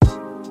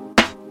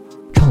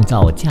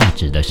创造价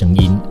值的声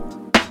音。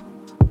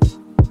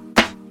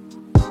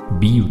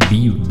B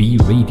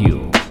Radio。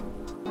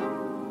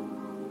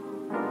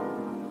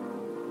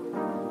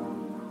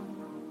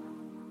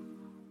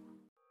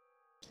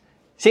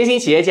新兴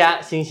企业家，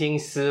新兴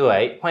思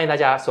维，欢迎大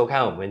家收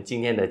看我们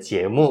今天的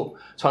节目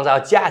《创造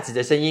价值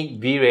的声音》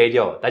B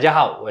Radio。大家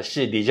好，我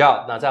是 DJ，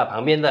 那在我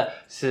旁边的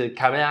是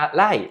Camilla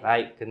Lai，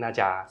 来跟大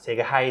家 say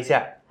个 hi 一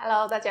下。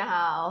Hello， 大家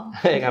好。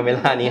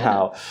Camilla 你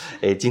好，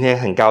今天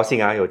很高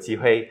兴啊，有机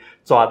会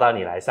抓到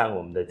你来上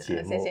我们的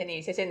节目。谢谢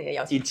你，谢谢你的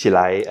邀请。一起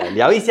来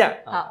聊一下。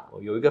好，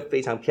有一个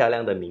非常漂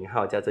亮的名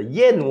号，叫做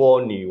燕窝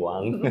女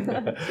王。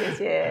谢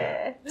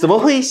谢。怎么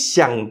会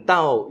想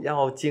到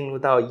要进入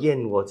到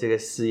燕窝这个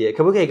事业？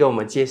可不可以给我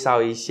们介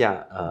绍一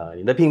下？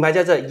你的品牌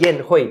叫做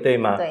燕汇，对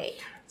吗？对。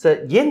这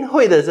燕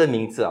汇的这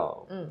名字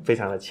哦，非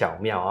常的巧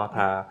妙啊，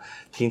它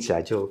听起来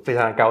就非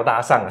常的高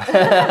大上。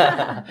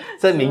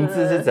这名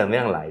字是怎么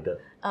样来的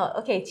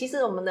？OK， 其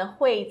实我们的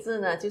汇字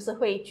呢，就是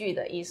汇聚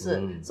的意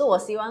思，所以我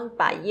希望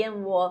把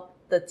燕窝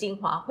的精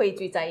华汇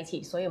聚在一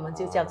起，所以我们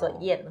就叫做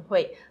燕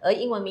汇，而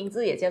英文名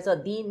字也叫做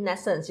The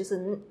Nessence， 就是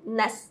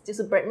nest 就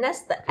是 bird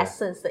nest 的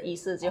essence 的意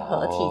思，就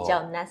合体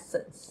叫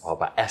Nessence。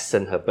把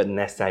essence 和 bird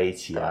nest 在一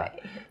起啊，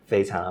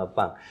非常的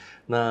棒。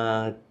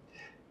那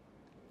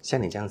像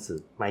你这样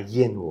子卖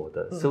燕窝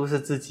的，是不是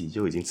自己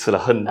就已经吃了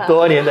很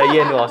多年的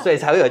燕窝，所以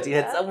才会有今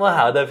天这么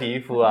好的皮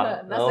肤啊？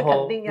那是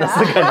肯定的，那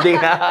是肯定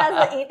啊，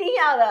那是一定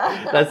要的，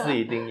那是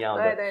一定要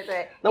的。对对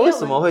对。那为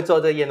什么会做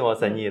这燕窝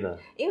生意呢？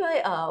因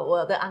为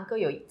我的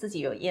uncle自己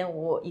有燕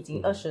窝已经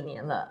20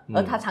年了，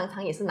而他常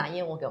常也是拿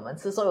燕窝给我们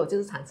吃，所以我就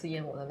是常吃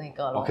燕窝的那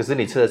个咯。可是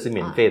你吃的是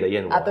免费的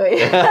燕窝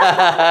对。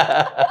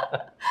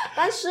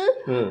但是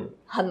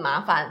很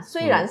麻烦，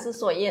虽然是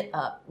说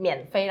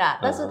免费啦，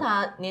但是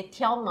你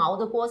挑毛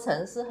的过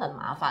程是很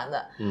麻烦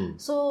的。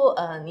所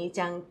以你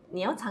讲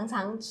你要常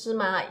常吃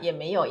吗？也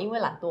没有，因为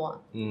懒惰。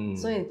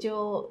所以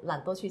就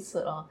懒惰去吃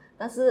咯。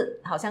但是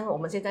好像我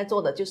们现在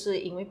做的就是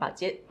因为把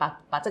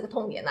这个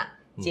痛点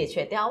解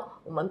决掉，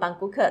我们帮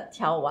顾客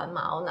挑完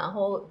毛，然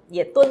后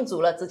也炖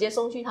煮了，直接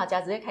送去他家，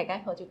直接开盖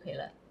喝就可以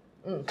了。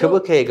可不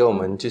可以给我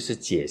们就是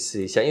解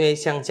释一下？因为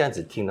像这样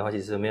子听的话，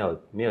其实没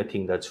有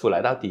听得出来，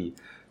到底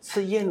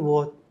吃燕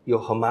窝有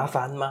很麻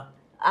烦吗？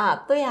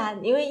对啊，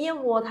因为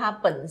燕窝它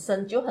本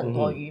身就很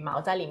多羽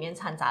毛在里面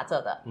掺杂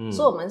着的，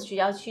所以我们需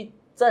要去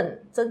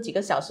蒸几个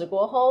小时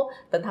过后，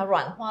等它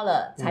软化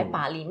了，才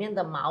把里面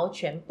的毛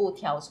全部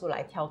挑出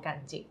来，挑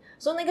干净。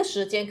所以那个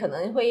时间可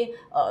能会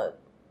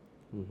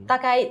大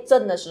概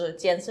蒸的时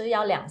间是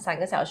要2-3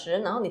个小时，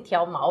然后你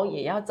挑毛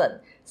也要整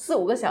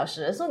4-5个小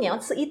时，所以你要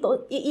吃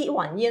一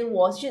碗燕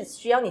窝是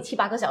需要你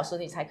7-8个小时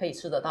你才可以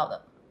吃得到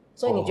的。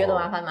所以你觉得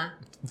麻烦吗？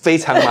非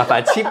常麻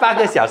烦，7-8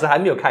个小时还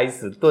没有开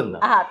始炖呢。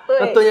对。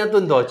那炖要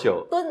炖多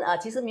久？炖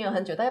其实没有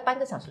很久，大概半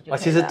个小时就可以了。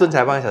其实炖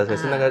才半个小时，可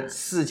是那个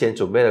事前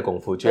准备的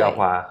功夫就要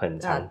花很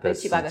长的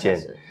时间。7-8个小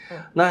时。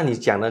那你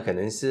讲的可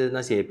能是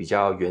那些比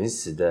较原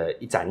始的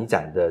一盏一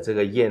盏的这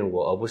个燕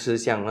窝，而不是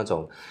像那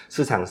种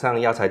市场上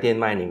药材店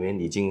卖里面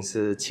已经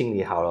是清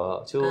理好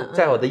了。就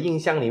在我的印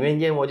象里面，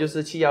燕窝就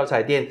是去药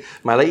材店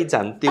买了一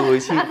盏丢回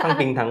去放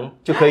冰糖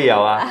就可以了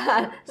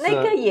啊。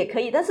那个也可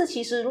以，但是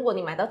其实如果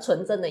你买到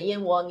纯正的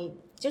燕窝，你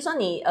就算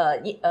你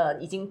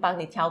已经帮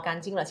你挑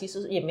干净了，其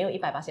实也没有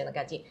100%的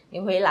干净，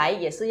你回来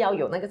也是要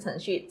有那个程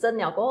序，蒸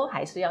了过后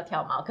还是要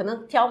挑毛，可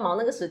能挑毛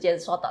那个时间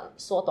缩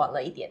短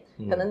了一点，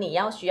可能你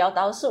需要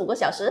到4-5个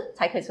小时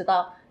才可以吃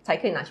到，才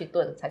可以拿去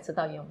炖，才吃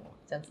到燕窝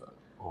这样子。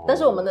但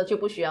是我们的就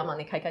不需要嘛，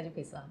你开就可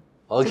以吃啊。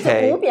OK， 就是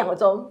5秒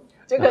钟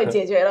就可以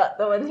解决了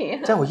的问题。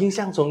在我印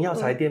象中，药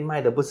材店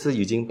卖的不是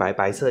已经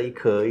白色一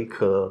颗一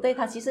颗？对，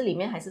它其实里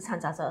面还是掺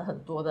杂着很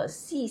多的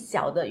细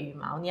小的羽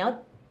毛，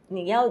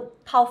你要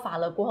泡发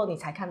了过后，你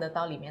才看得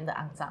到里面的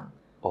肮脏。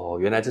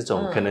原来这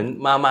种可能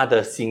妈妈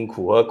的辛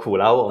苦和苦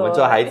劳，我们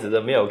做孩子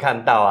的没有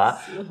看到啊。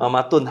妈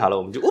妈炖好了，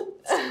我们就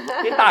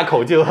一大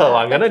口就喝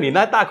完。可能你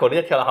那大口，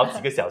你挑了好几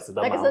个小时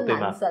的毛，那个是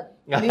男生，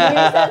女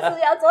生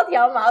是要做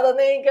挑毛的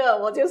那一个，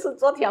我就是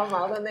做挑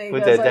毛的那一个，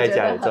负责在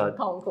家里做，很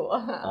痛苦。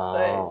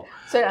对，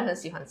虽然很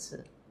喜欢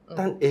吃。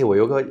但我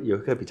有一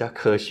个比较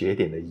科学一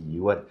点的疑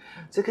问，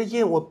这个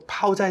燕窝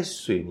泡在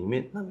水里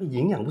面，那么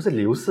营养不是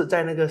流失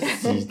在那个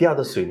洗掉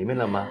的水里面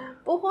了吗？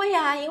不会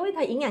啊，因为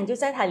它营养就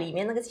在它里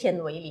面那个纤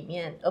维里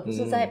面，而不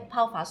是在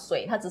泡发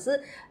水。它只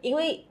是因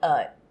为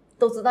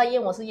都知道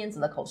燕窝是燕子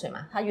的口水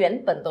嘛，它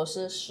原本都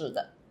是湿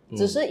的，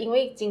只是因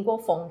为经过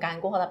风干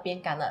过后它变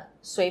干了，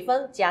水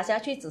分加下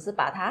去，只是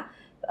把它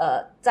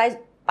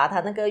再把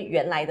它那个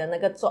原来的那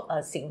个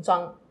形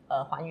状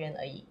还原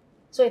而已，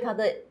所以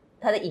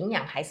它的营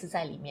养还是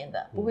在里面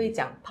的，不会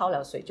讲泡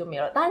了水就没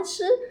有了。但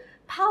是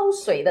泡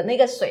水的那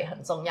个水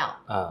很重要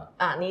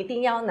你一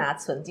定要拿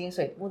纯净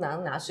水，不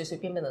能拿随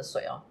便的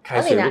水哦。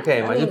开水不可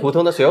以吗？就是普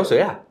通的水油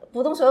水啊。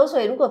普通水油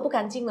水如果不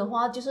干净的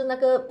话，就是那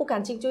个不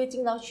干净就会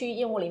进到去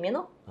燕窝里面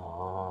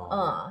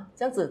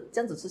这样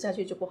子吃下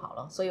去就不好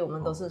了，所以我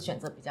们都是选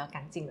择比较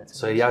干净的。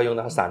所以要用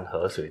到3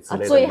合水之类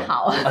的最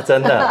好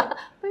真的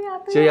对啊，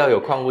就要有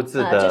矿物质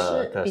的就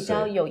是比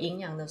较有营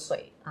养的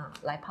水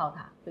来泡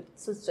它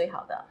是最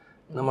好的。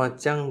那么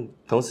这样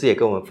同时也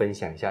跟我们分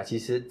享一下，其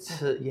实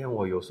吃燕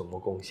窝有什么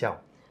功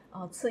效？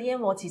吃燕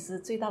窝其实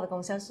最大的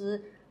功效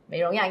是美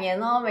容养颜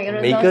哦，每个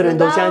人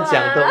都这样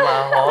讲的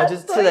嘛，就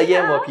是吃了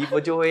燕窝皮肤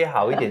就会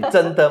好一点，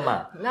真的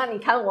嘛？那你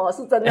看我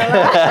是真的吗？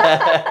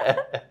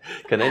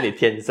可能你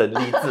天生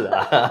丽质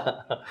啊。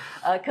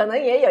可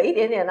能也有一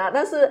点点啦，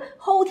但是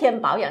后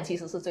天保养其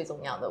实是最重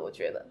要的，我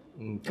觉得。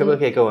可不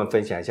可以跟我们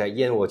分享一下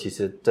燕窝其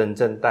实真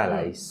正带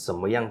来什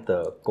么样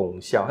的功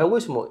效？还有为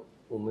什么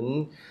我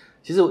们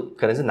其实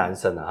可能是男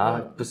生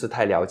不是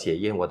太了解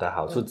燕窝的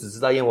好处，只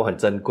知道燕窝很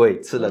珍贵，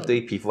吃了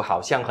对皮肤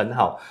好像很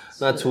好。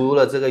那除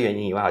了这个原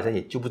因以外，好像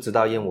也就不知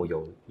道燕窝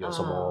有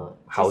什么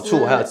好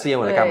处，还有吃燕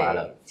窝的干嘛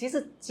了？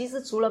其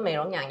实除了美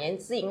容养颜，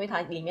是因为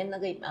它里面那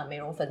个美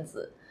容分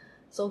子，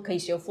所以可以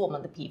修复我们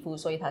的皮肤，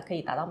所以它可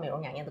以达到美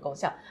容养颜的功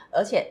效。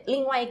而且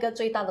另外一个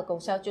最大的功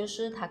效就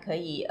是它可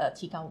以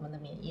提高我们的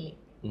免疫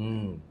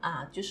力。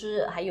就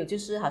是还有就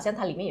是好像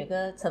它里面有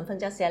个成分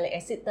叫 salicylic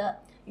acid 的，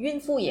孕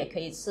妇也可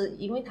以吃，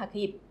因为它可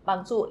以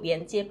帮助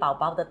连接宝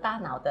宝的大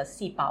脑的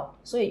细胞，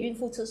所以孕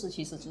妇吃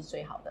其实是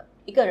最好的。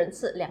一个人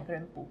吃，两个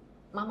人补，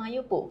妈妈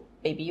又补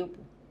baby 又补，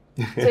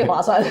最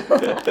划算。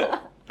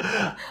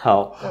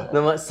好，那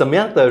么什么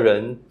样的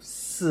人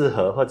适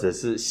合或者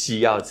是需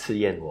要吃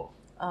燕窝？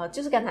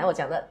就是刚才我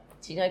讲的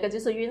其中一个就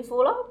是孕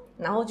妇咯，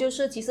然后就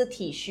是其实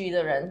体虚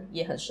的人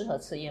也很适合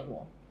吃燕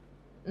窝。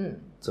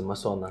怎么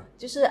说呢？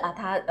就是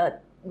他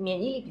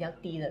免疫力比较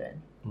低的人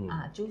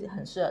就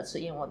很适合吃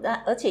燕窝。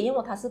而且燕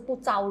窝它是不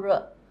燥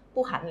热、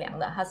不寒凉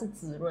的，它是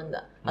滋润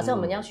的。好像我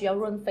们需要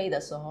润肺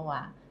的时候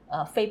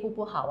肺部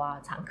不好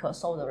常咳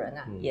嗽的人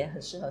也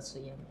很适合吃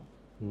燕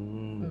窝。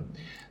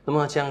那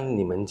么像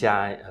你们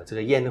家这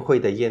个宴会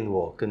的燕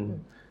窝跟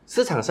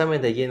市场上面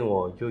的燕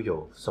窝又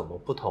有什么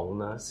不同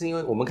呢？是因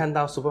为我们看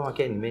到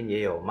supermarket 里面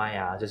也有卖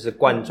就是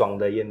罐装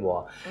的燕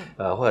窝，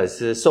或者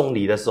是送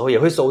礼的时候也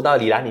会收到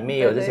礼篮里面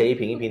也有这些一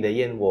瓶一瓶的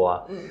燕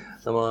窝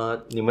那么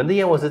你们的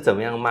燕窝是怎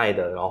么样卖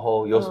的？然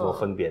后有什么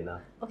分别呢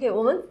？OK，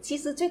 我们其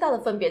实最大的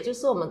分别就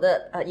是我们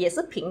的也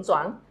是瓶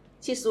装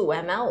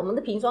75ml， 我们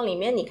的瓶装里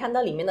面你看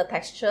到里面的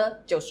texture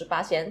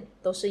 90%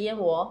 都是燕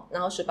窝，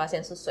然后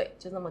10% 是水，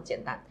就那么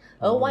简单。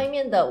而外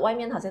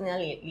面好像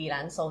你李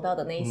兰收到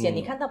的那一些，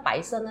你看到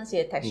白色那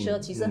些 texture，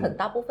其实很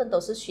大部分都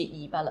是血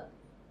衣罢了。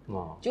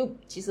就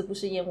其实不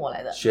是燕窝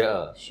来的，血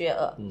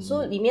耳，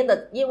所以里面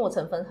的燕窝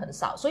成分很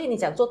少。所以你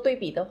讲做对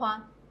比的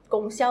话，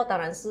功效当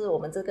然是我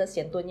们这个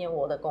咸炖燕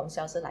窝的功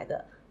效是来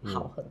的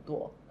好很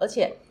多，而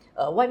且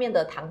外面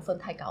的糖分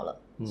太高了，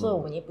所以我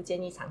们也不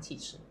建议长期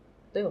吃。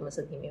对我们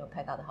身体没有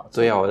太大的好处。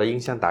对我的印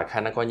象打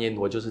开那罐燕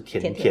窝就是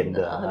甜甜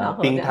的，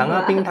冰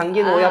糖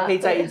燕窝要配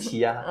在一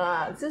起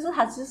就是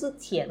它就是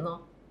甜哦。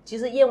其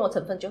实燕窝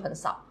成分就很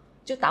少，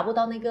就达不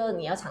到那个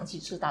你要长期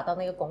吃达到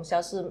那个功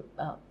效是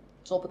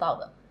做不到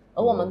的。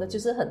而我们的就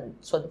是很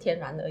纯天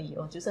然而已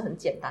就是很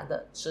简单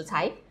的食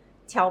材，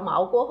挑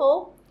毛过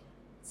后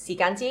洗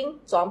干净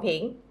装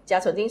瓶，加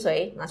纯净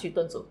水拿去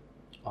炖煮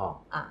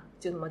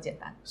就那么简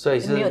单，所以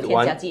是没有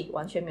添加剂，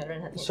完全没有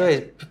任何添加剂。所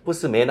以不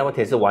是没那么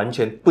甜，是完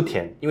全不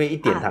甜，因为一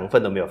点糖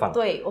分都没有放。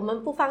对，我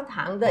们不放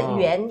糖的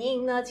原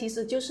因呢，其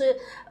实就是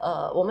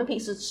我们平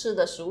时吃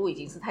的食物已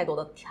经是太多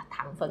的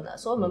糖分了，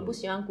所以我们不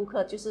希望顾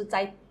客就是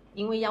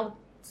因为要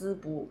滋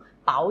补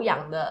保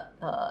养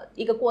的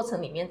一个过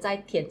程里面再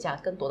添加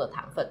更多的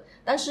糖分，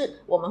但是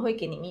我们会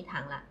给你蜜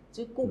糖啦，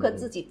就顾客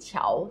自己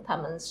调他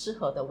们适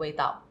合的味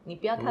道，你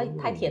不要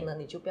太甜了，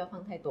你就不要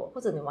放太多，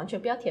或者你完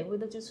全不要甜味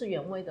的，就吃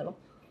原味的咯。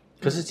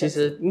可是其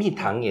实蜜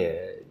糖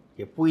也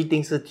不一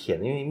定是甜，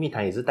因为蜜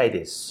糖也是带一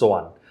点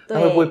酸，它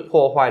会不会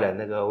破坏了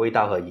那个味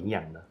道和营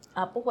养呢？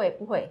不会，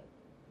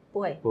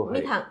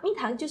蜜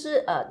糖就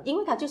是因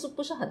为它就是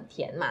不是很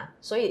甜嘛，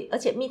所以而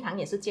且蜜糖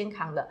也是健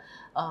康的，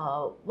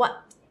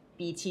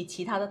比起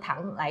其他的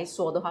糖来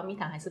说的话，蜜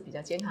糖还是比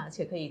较健康，而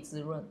且可以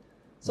滋润。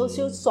所以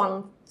就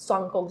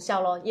双功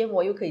效咯，燕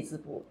窝又可以滋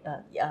补，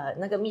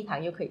那个蜜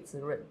糖又可以滋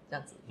润，这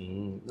样子。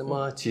那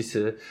么其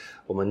实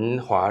我们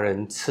华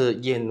人吃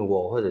燕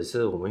窝，或者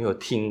是我们有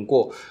听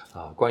过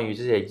关于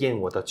这些燕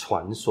窝的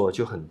传说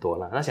就很多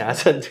了。那想要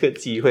趁这个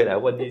机会来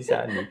问一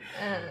下你，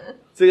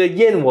这个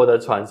燕窝的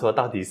传说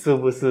到底是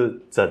不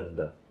是真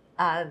的？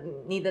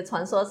你的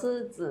传说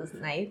是指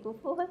哪一部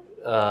分？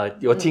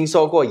有听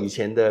说过以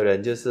前的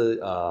人就是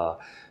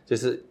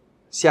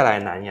下来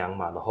南洋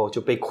嘛，然后就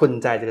被困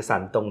在这个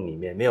山洞里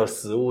面，没有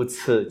食物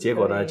吃，结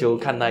果呢就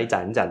看到一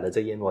盏一盏的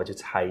这燕窝就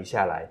拆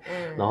下来，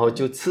然后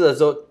就吃了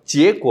之后，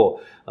结果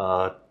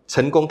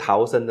成功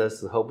逃生的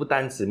时候，不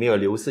单止没有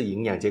流失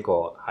营养，结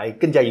果还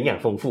更加营养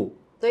丰富。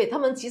对，他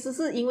们其实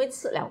是因为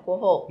吃了过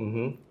后，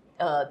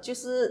就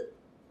是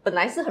本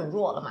来是很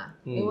弱了嘛，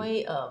因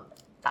为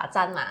打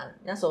战嘛，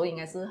那时候应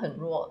该是很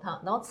弱，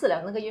然后吃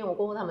了那个燕窝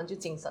过后，他们就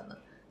精神了。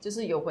就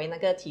是有回那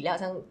个体料，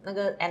像那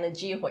个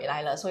energy 回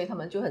来了，所以他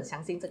们就很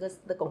相信这个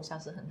的功效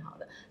是很好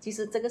的。其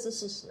实这个是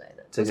事实来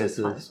的，这个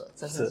是传说，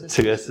真的是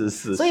这个是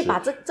事实。所以把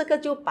这个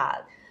就把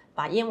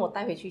燕窝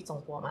带回去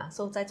中国嘛，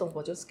所以在中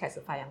国就是开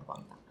始发扬光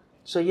大。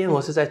所以燕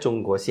窝是在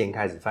中国先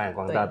开始发扬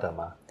光大的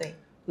吗？对。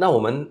那我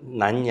们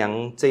南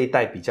洋这一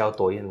带比较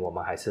多燕窝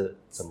吗？还是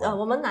怎么？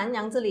我们南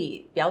洋这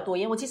里比较多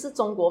燕窝，其实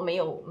中国没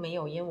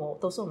有燕窝，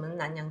都是我们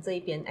南洋这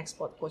一边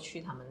export 过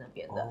去他们那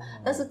边的，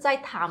但是在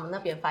他们那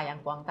边发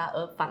扬光大，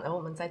反而我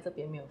们在这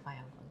边没有发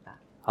扬光大。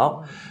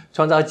好，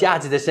创造价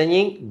值的声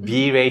音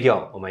B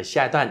Radio， 我们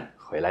下一段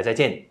回来再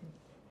见。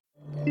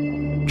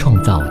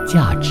创造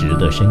价值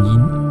的声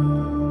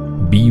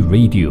音 B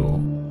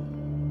Radio。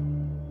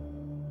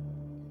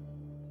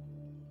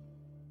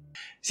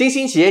新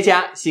兴企业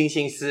家，新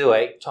兴思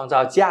维，创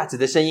造价值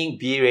的声音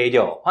B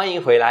Radio， 欢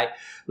迎回来。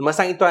那么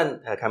上一段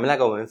卡梅拉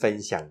跟我们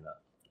分享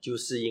了，就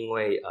是因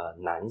为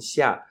南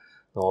下，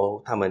然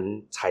后他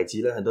们采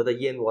集了很多的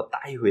燕窝带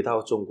回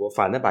到中国，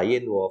反而把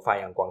燕窝发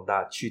扬光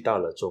大，去到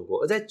了中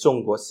国。而在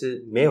中国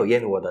是没有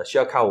燕窝的，需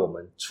要靠我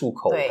们出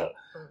口的。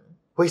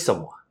为什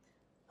么？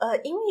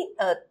因为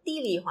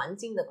地理环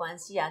境的关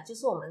系啊，就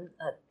是我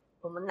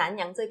们南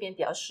洋这边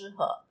比较适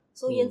合。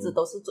所以燕子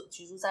都是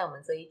居住在我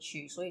们这一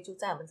区，所以就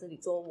在我们这里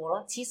做窝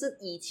了。其实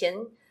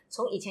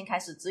从以前开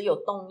始只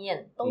有洞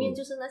燕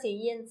就是那些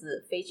燕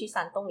子飞去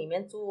山洞里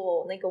面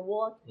做那个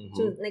窝，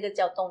就那个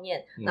叫洞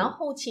燕。然后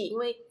后期因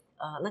为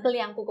那个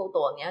量不够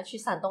多，你要去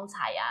山洞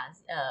采啊，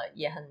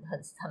也很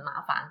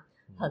麻烦，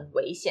很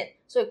危险，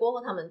所以过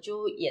后他们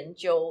就研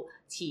究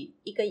起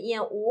一个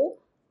燕屋，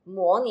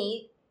模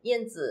拟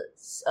燕子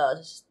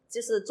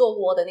就是做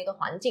窝的那个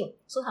环境，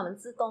所以他们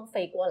自动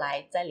飞过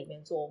来在里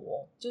面做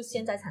窝，就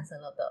现在产生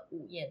了的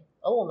屋燕，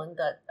而我们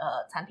的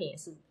产品也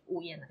是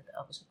屋燕来的，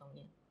而不是洞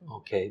燕。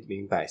OK，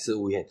 明白，是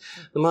屋燕。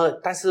那么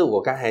但是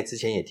我刚才之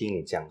前也听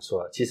你讲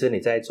说，其实你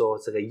在做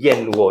这个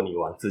燕窝女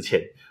王之前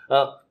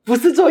不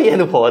是做燕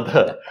窝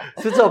的，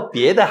是做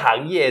别的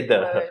行业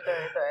的。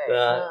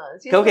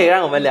对，可不可以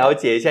让我们了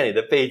解一下你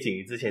的背景，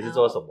你之前是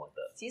做什么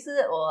的？其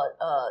实我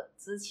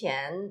之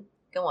前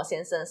跟我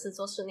先生是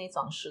做室内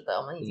装饰的，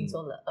我们已经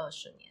做了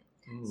20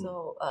年，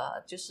所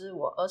以就是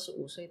我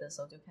25岁的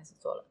时候就开始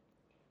做了。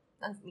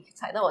那你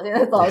猜到我现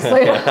在多少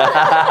岁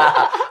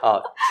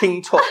了？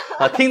听错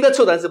听得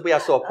出，但是不要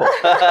说破。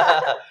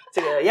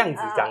这个样子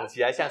长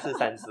起来像是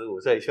35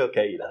岁就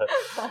可以了。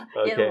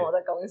燕窝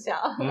的功效，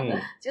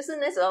就是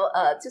那时候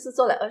就是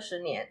做了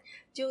20年，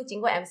就经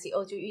过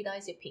MCO 就遇到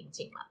一些瓶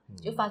颈嘛，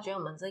就发觉我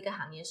们这个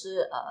行业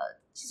是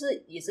其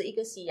实也是一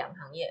个夕阳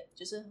行业，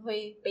就是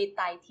会被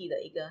代替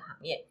的一个行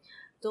业。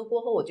做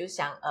过后我就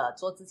想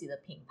做自己的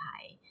品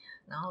牌，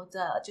然后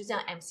就这样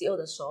MCO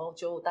的时候，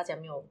就大家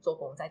没有做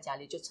工，在家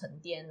里就沉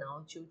淀，然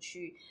后就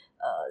去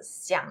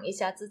想一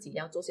下自己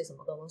要做些什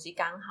么东西。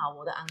刚好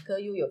我的安哥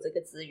又有这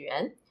个资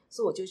源，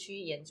所以我就去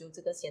研究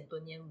这个鲜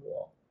炖燕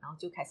窝，然后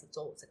就开始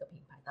做我这个品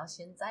牌。到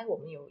现在我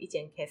们有一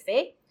间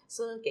cafe，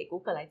 是给顾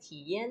客来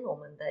体验我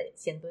们的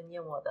鲜炖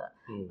燕窝的，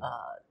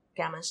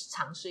给他们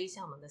尝试一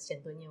下我们的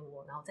鲜炖燕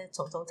窝，然后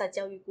从中再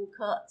教育顾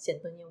客鲜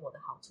炖燕窝的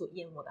好处，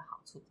燕窝的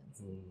好处这样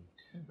子。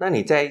那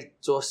你在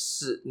做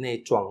室内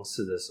装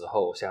饰的时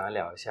候，我想要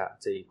聊一下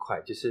这一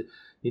块，就是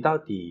你到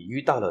底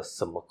遇到了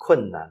什么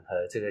困难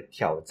和这个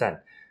挑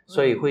战，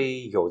所以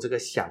会有这个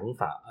想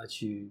法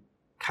去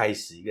开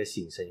始一个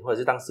新生意，或者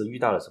是当时遇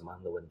到了什么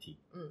样的问题？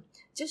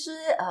就是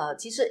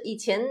其实以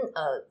前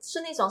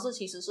室内装饰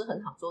其实是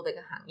很好做的一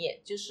个行业，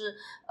就是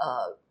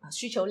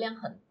需求量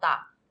很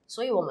大。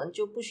所以我们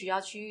就不需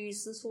要去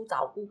四处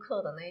找顾客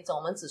的那一种，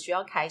我们只需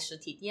要开实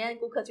体店，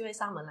顾客就会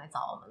上门来找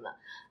我们了。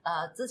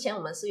之前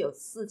我们是有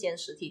4间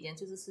实体店，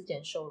就是4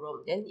间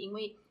showroom， 因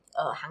为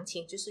行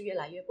情就是越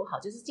来越不好，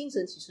就是竞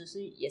争其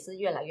实也是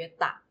越来越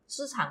大，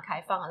市场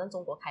开放，好像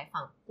中国开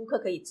放，顾客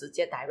可以直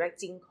接 direct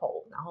进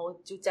口，然后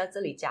就在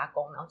这里加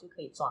工，然后就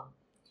可以装，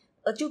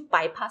就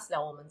bypass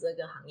了我们这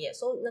个行业，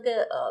所以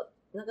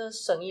那个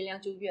生意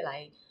量就越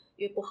来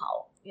越不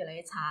好，越来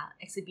越差。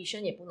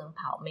 exhibition 也不能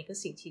跑，每个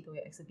星期都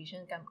有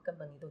exhibition， 根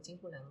本你都进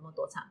不了那么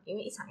多场，因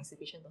为一场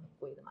exhibition 都很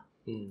贵的嘛，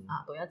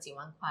都要几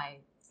万块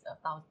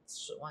到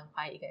10万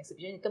块一个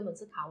exhibition， 根本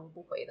是卡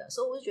不回的。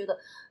所以我就觉得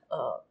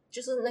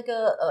就是那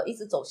个一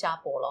直走下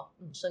坡咯，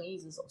生意一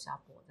直走下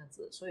坡这样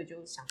子，所以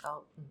就想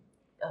到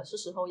是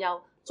时候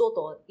要做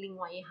多另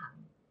外一行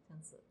这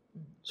样子。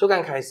所以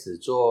刚开始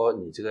做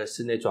你这个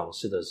室内装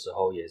饰的时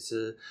候，也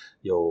是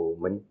有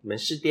门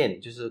市店，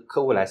就是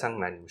客户来上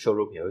来你们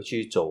showroom 也会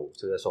去走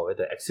这个所谓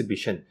的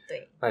exhibition，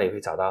 对，那你会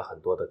找到很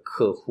多的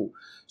客户，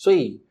所所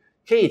以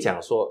可以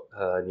讲说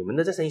你们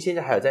的这生意现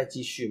在还有在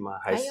继续吗？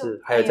还是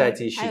还有在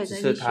继续，只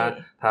是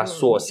它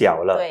缩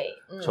小了，对，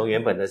从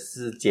原本的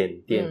4间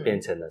店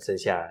变成了剩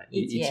下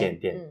一间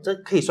店，这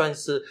可以算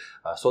是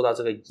受到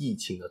这个疫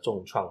情的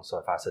重创所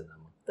发生的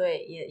吗？对，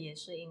也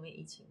是因为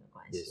疫情的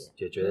关系，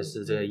也觉得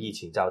是这个疫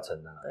情造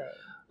成的。对，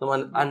那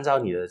么按照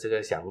你的这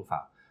个想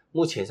法，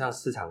目前上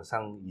市场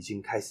上已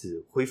经开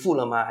始恢复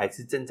了吗？还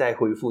是正在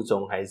恢复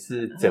中，还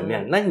是怎么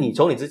样？那你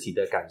从你自己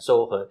的感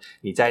受和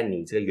你在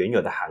你这个原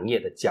有的行业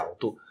的角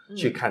度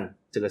去看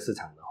这个市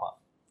场的话，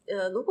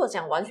如果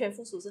讲完全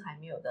复苏是还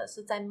没有的，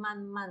是在慢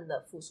慢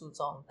的复苏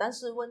中，但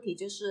是问题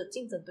就是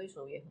竞争对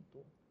手也很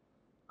多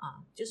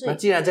就是那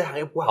既然这行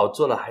业不好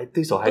做了，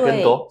对手还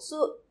更多，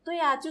对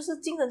啊，就是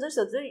竞争对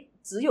手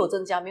只有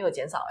增加没有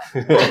减少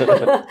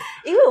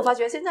因为我发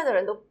觉现在的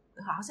人都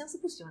好像是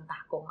不喜欢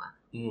打工啊，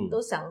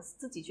都想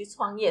自己去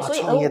创业，所以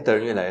创业的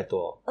人越来越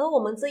多。而我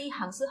们这一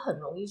行是很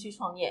容易去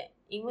创业，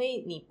因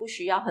为你不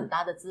需要很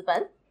大的资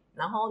本，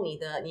然后你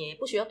也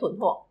不需要囤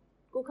货，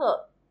顾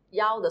客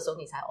要的时候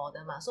你才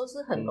order 嘛，所以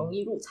是很容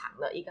易入场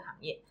的一个行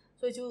业，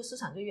所以就市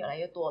场就越来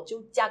越多，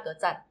就价格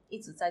战一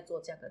直在做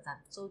价格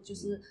战，所以就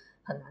是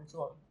很难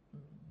做了，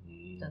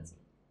这样子。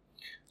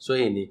所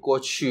以你过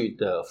去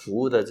的服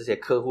务的这些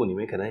客户里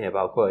面，可能也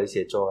包括一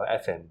些做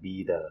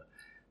F&B 的，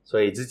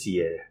所以自己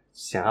也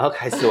想要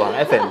开始往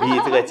F&B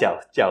这个角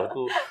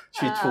度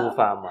去出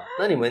发嘛。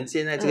那你们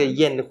现在这个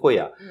宴会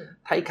啊，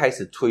它一开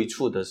始推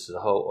出的时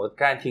候，我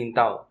刚才听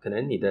到，可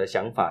能你的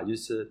想法就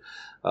是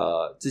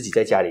自己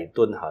在家里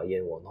炖好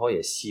燕窝，然后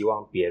也希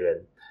望别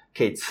人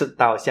可以吃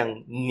到像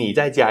你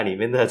在家里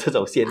面的这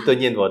种鲜炖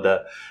燕窝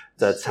的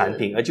产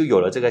品，而就有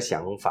了这个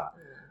想法。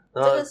这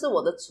个是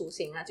我的初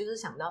心啊，就是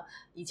想到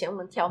以前我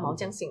们挑毛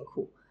这样辛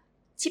苦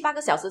，7-8个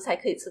小时才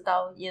可以吃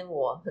到燕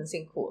窝，很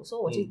辛苦，所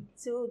以我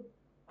就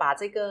把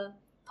这个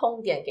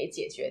痛点给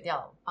解决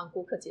掉，帮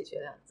顾客解决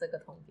了这个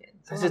痛点。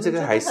但是这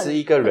个还是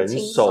一个人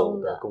手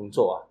的工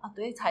作啊，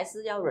对，还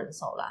是要人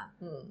手啦，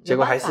结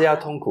果还是要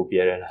痛苦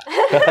别人了，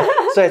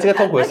所以这个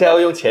痛苦是要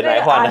用钱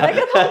来换的。那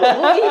个痛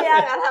苦不一样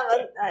啊，他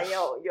们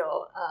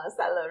有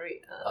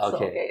salary OK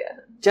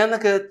的。这样那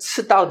个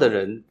吃到的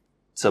人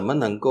怎么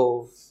能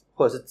够？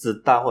或者是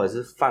知道或者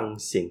是放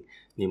心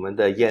你们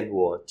的燕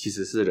窝其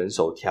实是人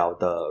手挑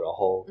的，然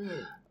后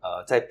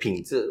在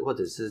品质或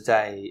者是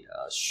在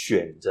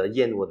选择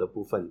燕窝的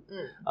部分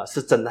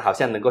是真的好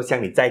像能够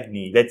像你在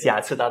你的家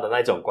吃到的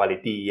那种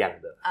quality一样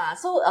的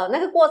那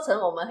个过程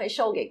我们会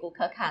show 给顾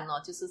客看哦，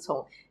就是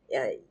从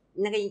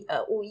那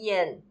个雾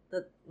燕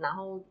的，然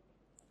后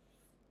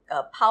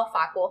泡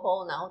发过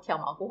后，然后挑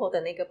毛过后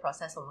的那个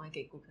process 我们会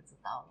给顾客知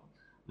道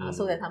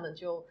所以他们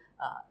就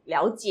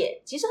了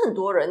解。其实很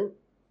多人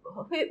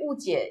会误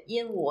解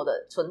燕窝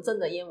的纯正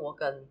的燕窝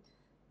跟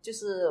就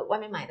是外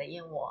面买的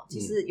燕窝其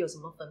实有什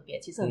么分别，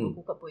其实很多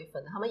顾客不会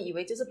分的，他们以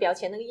为就是标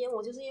签那个燕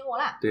窝就是燕窝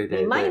啦，对，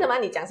你卖的嘛，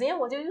你讲是燕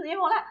窝就是燕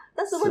窝啦，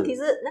但是问题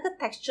是那个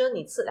texture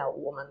你吃了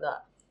我们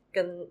的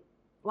跟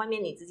外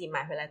面你自己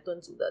买回来炖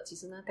煮的，其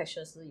实那个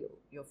texture 是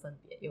有分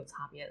别有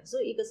差别的，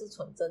所以一个是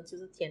纯正就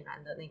是天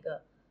然的那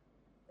个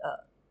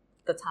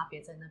的差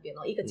别在那边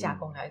一个加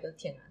工了一个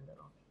天然的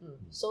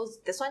所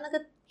以那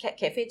个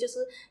cafe 就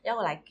是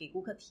要来给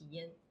顾客体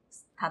验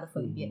它的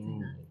分别在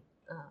哪里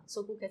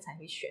所以顾客才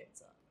会选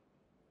择。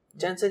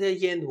这样这个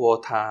燕窝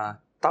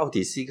它到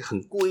底是一个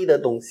很贵的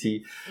东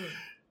西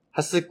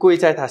它是贵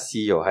在它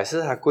稀有，还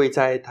是它贵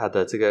在它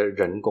的这个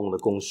人工的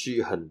工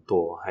序很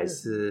多，还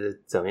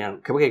是怎么样？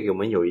可不可以给我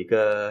们有一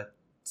个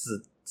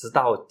知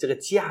道这个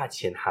价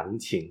钱行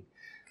情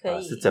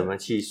是怎么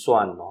去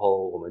算，然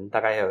后我们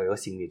大概要有一个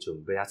心理准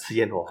备，要吃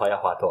燕窝要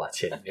花多少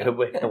钱？你会不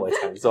会跟我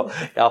讲说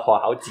要花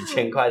好几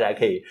千块才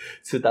可以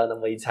吃到那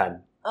么一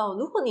餐？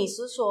如果你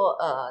是说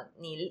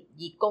你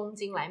以公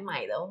斤来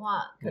买的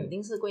话肯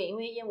定是贵，因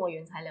为燕窝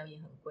原材料也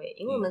很贵，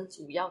因为我们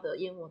主要的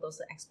燕窝都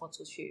是 export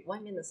出去，外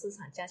面的市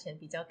场价钱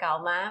比较高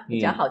嘛，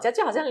比较好价，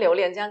就好像榴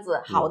莲这样子，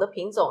好的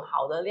品种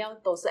好的料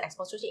都是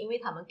export 出去，因为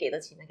他们给得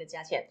起那个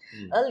价钱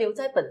而留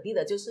在本地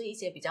的就是一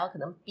些比较可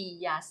能 B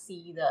呀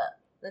C 的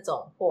那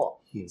种货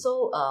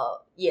所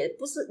以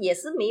也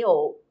是没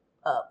有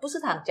不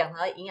是他讲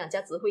它的营养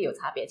价值会有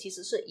差别，其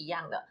实是一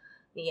样的，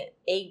你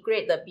A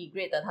grade 的 B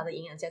grade 的它的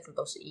营养价值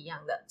都是一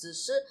样的，只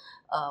是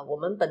我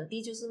们本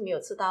地就是没有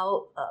吃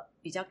到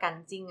比较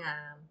干净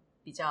啊，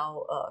比较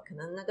可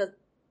能那个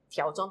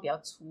条状比较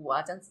粗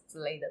啊这样子之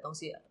类的东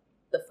西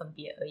的分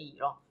别而已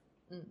咯。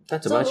那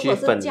怎么样去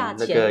分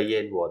那个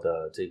燕窝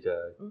的这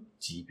个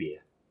级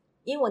别？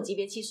燕窝级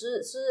别其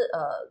实是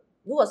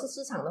如果是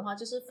市场的话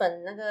就是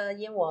分那个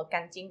燕窝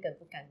干净跟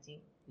不干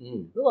净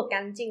如果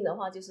干净的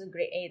话就是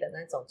Grade A 的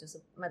那种就是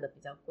卖的比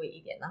较贵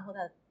一点，然后它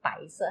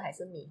白色还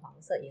是米黄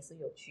色也是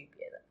有区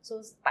别的，所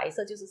以白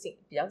色就是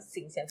比较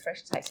新鲜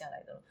fresh 采下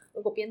来的，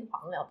如果变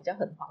黄了比较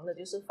很黄的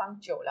就是放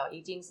久了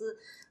已经是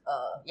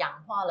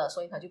氧化了，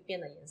所以它就变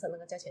了颜色，那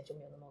个价钱就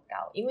没有那么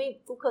高，因为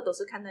顾客都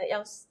是看到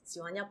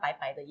喜欢要白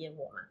白的燕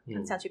窝嘛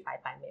看下去白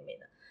白美美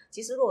的，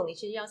其实如果你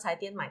去药材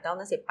店买到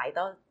那些白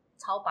到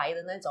超白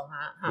的那种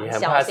你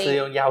很怕是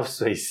用药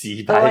水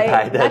洗白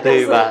白的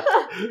对吧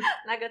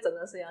那个真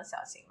的是要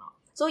小心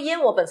所以燕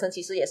窝本身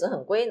其实也是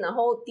很贵，然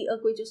后第二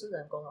贵就是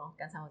人工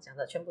刚才我讲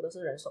的全部都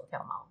是人手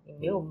挑毛，你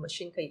没有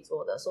machine 可以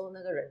做的，所以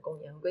那个人工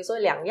也很贵，所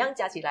以两样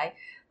加起来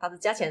它的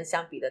价钱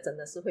相比的真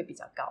的是会比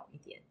较高一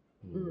点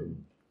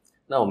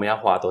那我们要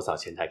花多少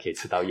钱才可以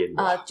吃到燕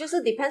窝就是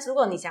depends， 如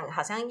果你想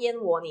好像燕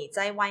窝你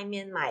在外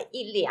面买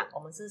一两，我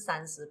们是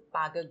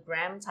38个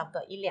gram 差不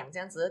多一两这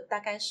样子，大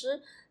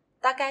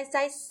概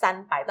在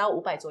300到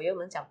500左右，我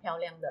们讲漂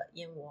亮的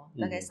燕窝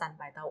大概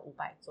300到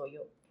500左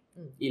右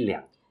一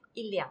两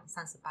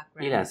38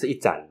 gram， 一两是一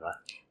盏吗？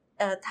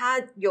它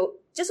有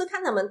就是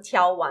看他们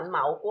挑完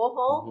毛过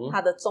后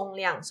它的重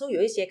量，所以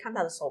有一些看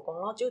它的手工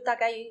就大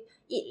概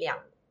一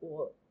两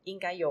我应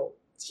该有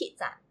7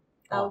盏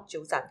到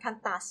9盏看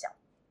大小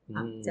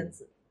这样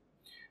子。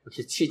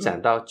7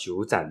盏到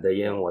9盏的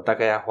燕窝大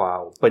概要花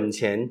本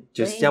钱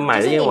就是要买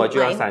的燕窝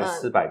就要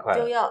300-400块，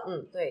就要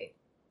对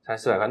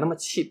300-400块。那么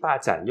7、8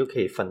盏又可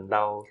以分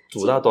到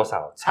煮到多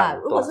少餐？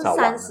如果是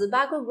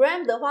38个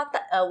gram 的话，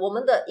我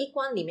们的一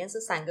罐里面是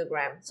3个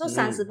gram， 所以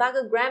38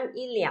个 gram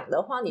 1两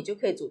的话，你就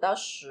可以煮到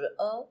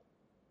12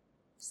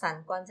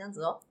 3罐这样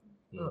子哦。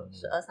12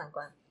 3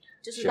罐，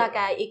就是大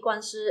概一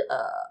罐是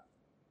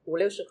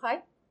50-60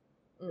块，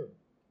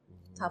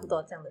差不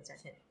多这样的价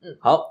钱。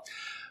好，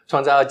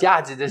创造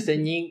价值的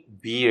声音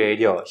B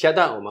Radio， 下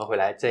段我们回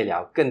来再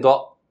聊更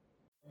多。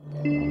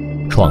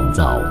创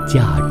造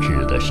价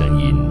值的声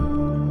音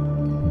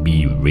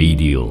B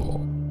Radio，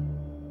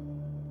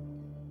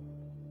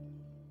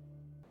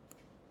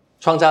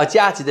 创造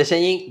价值的声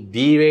音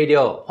B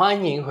Radio，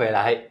 欢迎回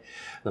来。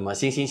那么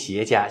新兴企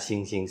业家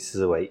新兴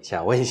思维，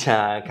想问一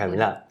下卡米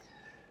拉，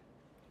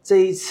这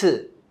一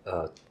次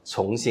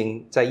重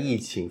新在疫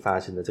情发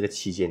生的这个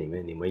期间里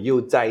面，你们又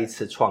再一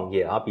次创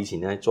业，然后比起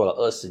呢做了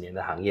20年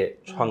的行业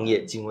创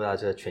业，进入到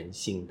这个全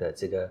新的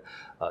这个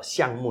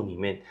项目里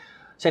面。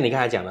像你刚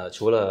才讲了，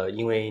除了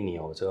因为你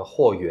有这个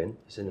货源，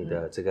就是你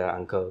的这个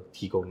安哥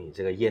提供你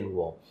这个燕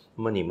窝，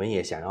那么你们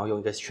也想要用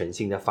一个全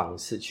新的方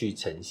式去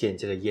呈现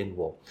这个燕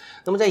窝。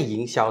那么在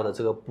营销的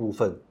这个部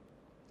分，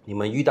你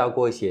们遇到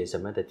过一些什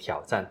么样的挑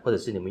战，或者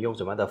是你们用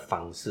什么样的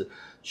方式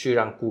去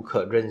让顾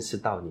客认识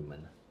到你们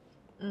呢？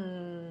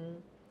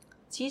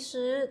其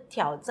实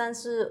挑战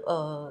是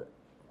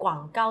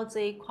广告这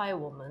一块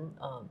我们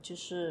就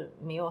是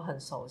没有很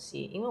熟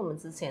悉，因为我们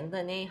之前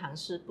的那一行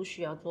是不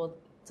需要做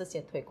这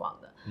些推广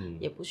的，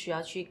也不需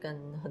要去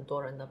跟很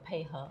多人的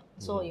配合，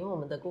所以因为我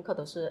们的顾客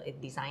都是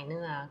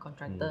designer 啊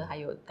contractor 还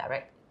有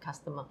direct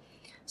customer，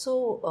 所以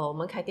我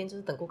们开店就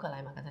是等顾客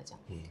来嘛，刚才讲，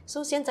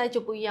所以现在就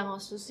不一样哦，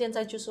是现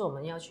在就是我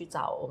们要去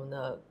找我们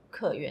的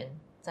客源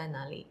在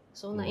哪里，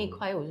所以那一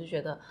块我就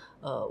觉得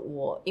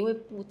我因为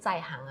不在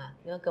行啊，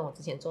因为跟我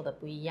之前做的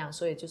不一样，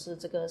所以就是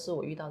这个是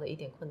我遇到的一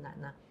点困难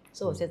啊，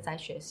所以我现在在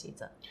学习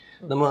着。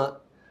那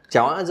么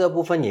讲完了这个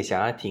部分，也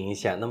想要听一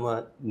下，那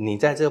么你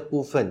在这个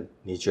部分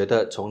你觉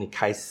得从你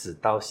开始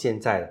到现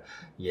在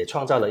也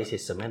创造了一些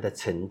什么样的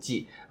成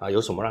绩啊？有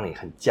什么让你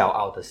很骄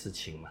傲的事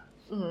情吗？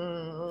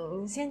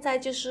现在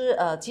就是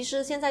其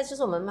实现在就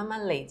是我们慢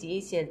慢累积一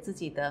些自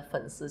己的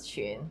粉丝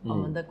群，我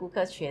们的顾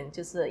客群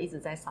就是一直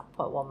在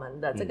support 我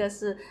们的，这个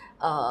是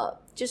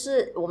就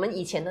是我们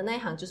以前的那一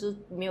行就是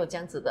没有这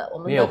样子的，我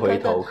们的没有回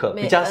头客，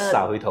比较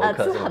少回头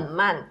客，是很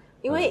慢，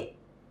因为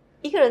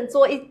一个人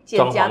做一间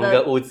家的装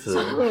潢一个屋子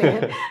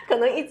可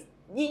能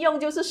一用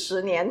就是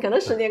10年，可能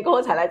10年过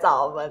后才来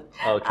找我们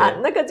okay.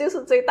 那个就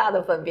是最大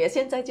的分别。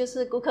现在就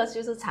是顾客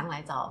就是常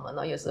来找我们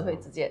了，有时会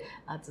直接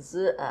只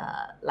是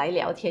来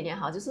聊天也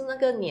好，就是那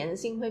个粘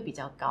性会比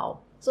较高，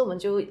所以我们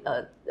就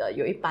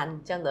有一班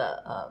这样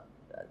的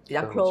比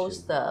较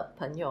close 的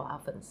朋友啊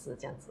粉丝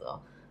这样子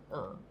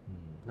哦。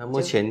那目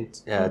前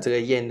这个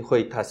宴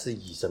会它是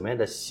以什么样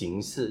的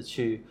形式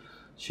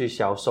去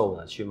销售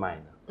呢？去卖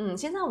呢？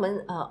现在我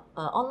们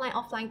online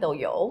offline 都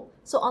有，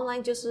所以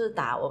online 就是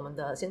打我们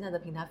的现在的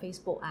平台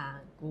Facebook 啊、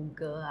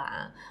Google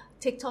啊、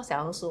TikTok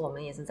小红书，我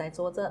们也是在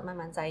做着，慢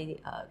慢在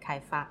开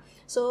发。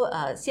所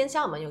以线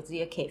下我们有自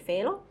己的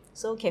cafe 咯，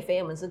所以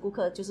cafe 我们是顾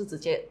客就是直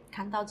接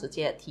看到、直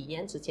接体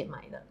验、直接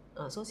买的。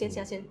所以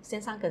线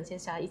上跟线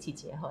下一起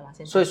结合啦。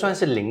所以算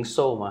是零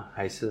售吗？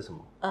还是什么？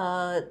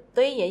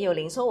对，也有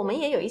零售，我们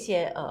也有一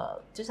些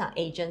就像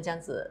agent 这样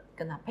子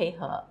跟他配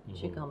合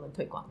去跟我们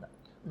推广的。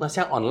那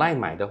像 online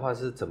买的话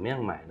是怎么样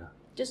买呢？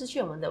就是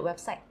去我们的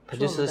website， 它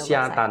就是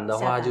下单的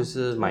话就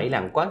是买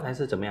1-2罐还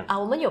是怎么样？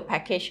我们有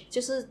package， 就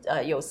是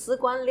有4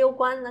罐、6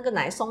罐那个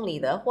奶送礼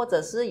的，或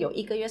者是有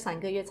1个月、3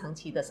个月长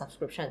期的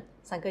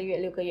subscription，3个月、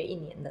6个月、1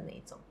年的那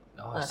一种。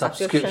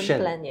subscription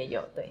plan 也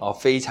有，对。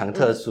非常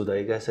特殊的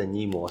一个生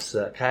意模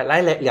式。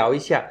来聊一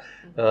下，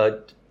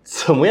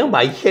怎么样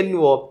把燕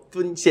窝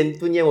炖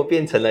燕窝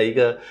变成了一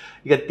个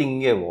订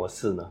阅模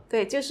式呢？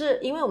对，就是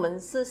因为我们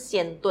是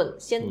鲜炖，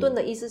鲜炖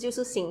的意思就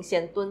是新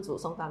鲜炖煮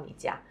送到你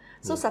家。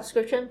So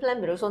subscription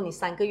plan， 比如说你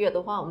3个月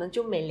的话，我们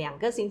就每2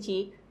个星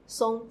期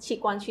送7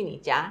罐去你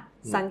家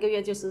，3个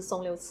月就是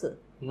送6次，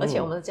而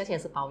且我们的价钱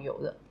是包邮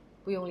的，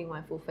不用另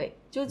外付费，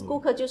就顾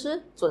客就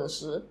是准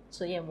时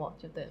吃燕窝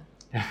就对了。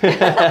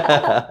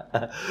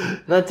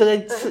那这个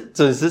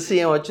准时吃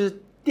燕窝就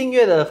是订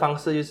阅的方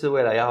式，就是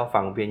为了要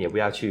方便，也不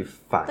要去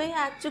烦。对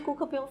呀，就顾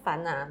客不用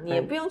烦啊，你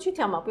也不用去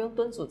挑毛，不用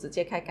炖煮，直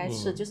接开盖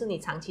吃，就是你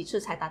长期吃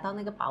才达到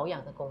那个保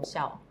养的功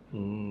效。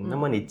那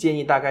么你建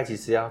议大概其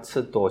实要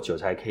吃多久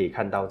才可以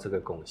看到这个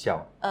功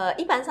效？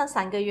一般上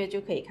3个月就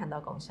可以看到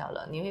功效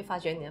了，你会发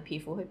觉你的皮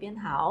肤会变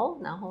好，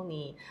然后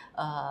你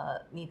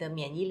的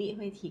免疫力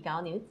会提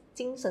高，你的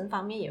精神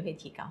方面也会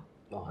提高。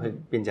会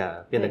变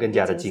得更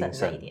加的精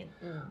神一点。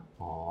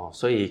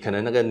所以可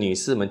能那个女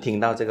士们听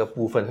到这个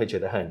部分会觉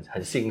得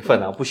很兴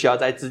奋啊，不需要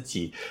再自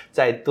己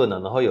再炖了，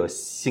然后有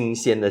新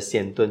鲜的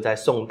鲜炖再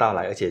送到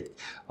来，而且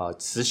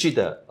持续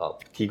的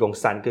提供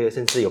3个月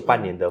甚至有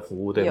半年的服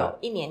务，对吗？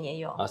有1年也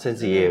有甚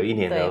至也有1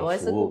年的服务。对，我也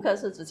是顾客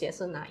是直接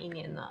是拿1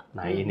年的，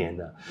拿1年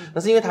的。那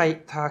是因为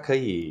它可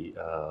以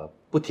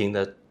不停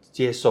的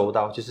接收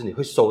到，就是你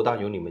会收到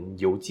有你们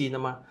邮寄的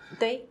吗？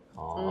对，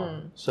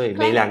所以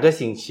每2个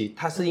星期，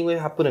它是因为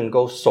它不能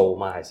够收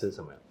吗？还是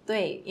什么？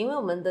对，因为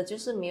我们的就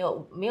是没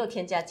有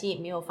添加剂，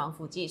没有防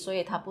腐剂，所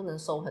以它不能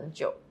收很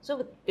久。所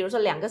以比如说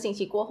2个星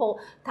期过后，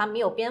它没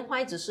有变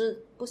坏，只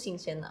是不新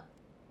鲜了，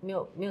没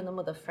有那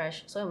么的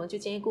fresh， 所以我们就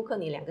建议顾客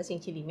你2个星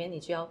期里面你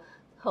就要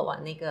喝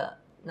完那个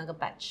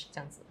batch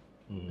这样子。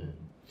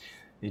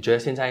你觉得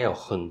现在有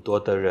很多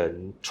的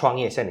人创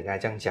业，像你刚才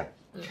这样讲，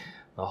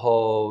然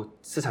后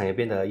市场也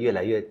变得越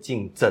来越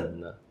竞争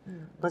了。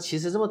那其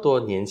实这么多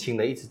年轻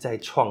的一直在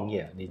创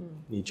业，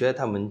你觉得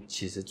他们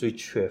其实最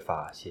缺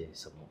乏些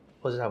什么，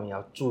或者他们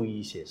要注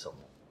意些什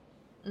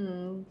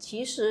么？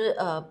其实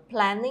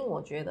planning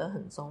我觉得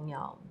很重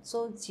要。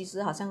其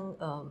实好像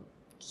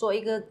做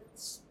一个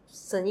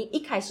生意一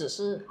开始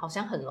是好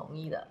像很容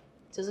易的，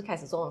就是开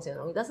始做东西很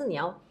容易，但是你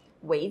要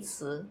维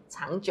持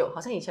长久，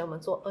好像以前我们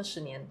做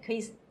20年可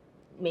以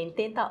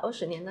maintain到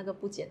20年，那个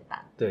不简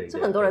单。对，就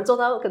很多人做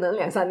到可能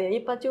2-3年一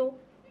半就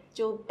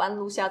半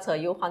路下车，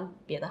又换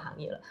别的行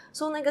业了。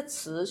所以那个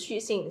持续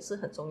性是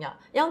很重要。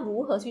要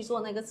如何去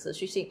做那个持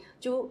续性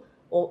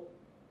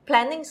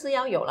？planning 是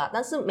要有了，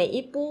但是每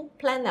一步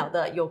plan 了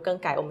的有更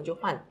改，我们就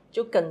换，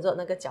就跟着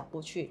那个脚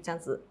步去，这样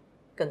子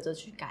跟着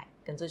去改，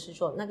跟着去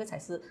做，那个才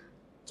是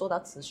做到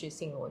持续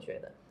性。我觉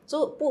得，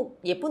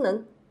也不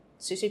能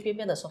随随便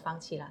便的说放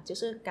弃啦。就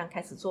是刚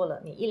开始做了，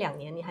你1-2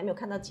年你还没有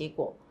看到结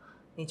果，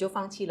你就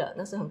放弃了，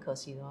那是很可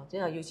惜的哦。就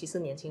尤其是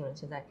年轻人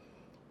现在，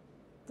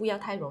不要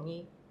太容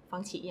易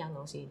放弃一样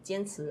东西，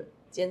坚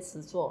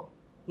持做，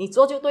你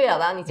做就对了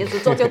啦，你坚持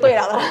做就对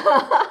了啦。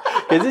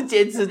可是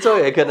坚持做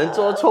也可能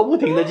做错，不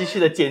停的继续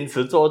的坚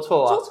持做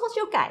错啊。做错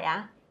就改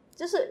啊，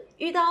就是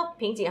遇到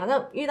瓶颈，好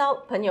像遇到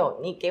朋友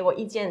你给我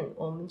意见，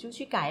我们就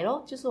去改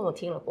咯。就是我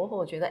听了过后，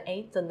我觉得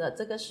真的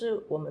这个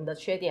是我们的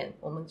缺点，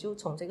我们就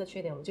从这个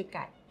缺点我们去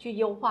改，去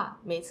优化，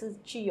每次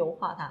去优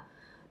化它，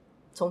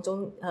从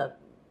中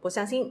我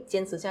相信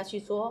坚持下去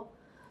做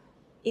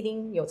一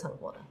定有成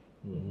果的。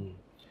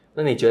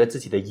那你觉得自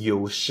己的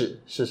优势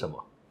是什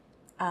么？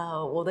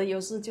我的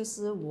优势就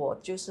是我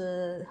就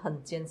是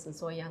很坚持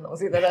做一样东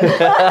西的人。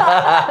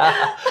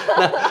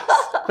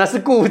那是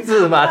固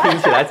执吗？听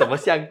起来怎么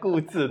像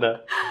固执呢？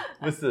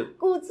不是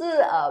固执，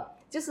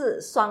就是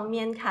双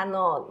面看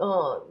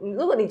哦。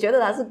如果你觉得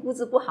他是固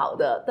执不好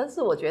的，但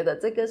是我觉得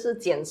这个是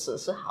坚持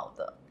是好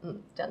的。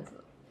这样子。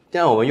这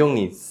样我们用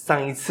你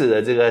上一次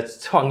的这个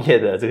创业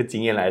的这个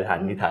经验来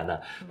谈一谈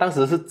啊。当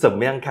时是怎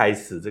么样开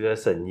始这个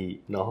生意，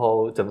然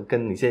后怎么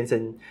跟你先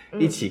生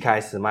一起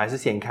开始吗？还是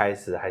先开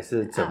始，还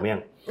是怎么样？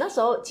那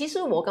时候其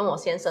实我跟我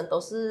先生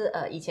都是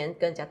以前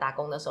跟人家打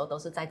工的时候都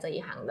是在这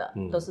一行的，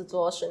都是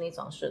做室内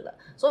装饰的，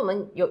所以我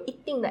们有一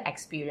定的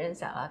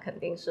experience 啊，肯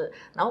定是。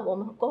然后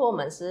过后我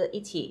们是一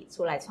起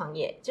出来创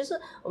业，就是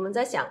我们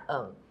在想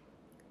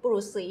不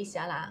如试一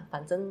下啦，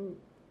反正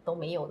都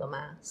没有的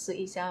嘛，试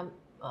一下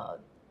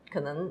可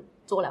能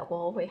做了过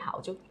后会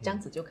好，就这样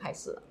子就开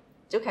始了。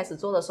就开始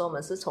做的时候，我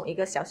们是从一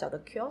个小小的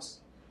kiosk，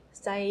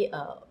 在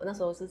那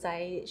时候是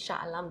在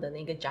Shah Alam 的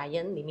那个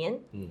Giant 里面，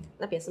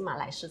那边是马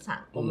来市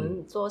场。我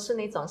们做室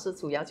内装饰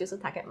主要就是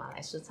target马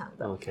来市场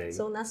的。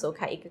所以那时候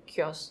开一个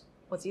kiosk，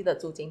 我记得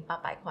租金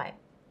800块，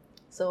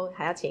所以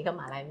还要请一个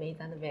马来妹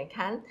在那边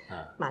看。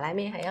马来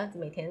妹还要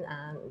每天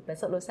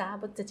besok lusa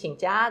不请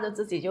假，就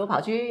自己就跑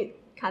去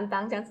看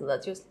档这样子的，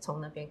就从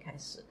那边开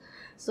始。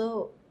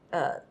所以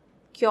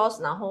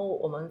kiosk， 然后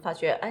我们发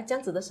觉这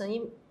样子的生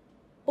意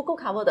不够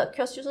cover 的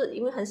kiosk， 就是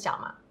因为很小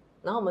嘛，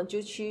然后我们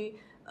就去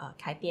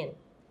开店。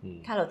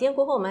开了店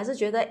过后，我们还是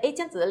觉得这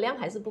样子的量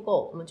还是不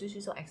够，我们就去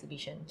做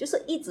exhibition， 就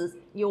是一直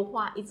优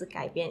化，一直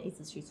改变，一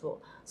直去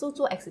做。所以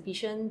做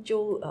exhibition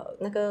就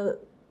那个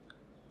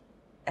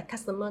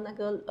customer 那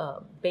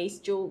个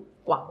base 就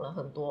广了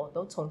很多，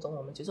都从中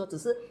我们就做，只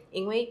是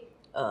因为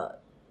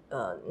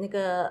那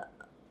个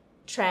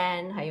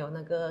trend 还有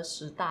那个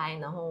时代，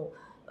然后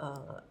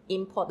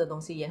import 的东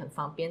西也很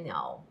方便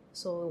了，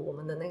所以我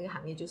们的那个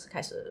行业就是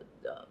开始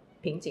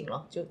瓶颈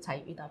了，就才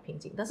遇到瓶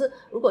颈。但是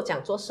如果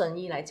讲做生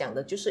意来讲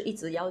的，就是一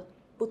直要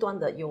不断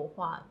的优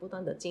化，不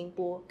断的进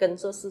步，跟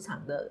着市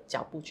场的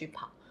脚步去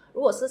跑。如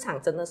果市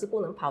场真的是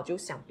不能跑，就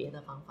想别的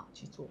方法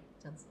去做，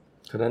这样子。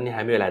可能你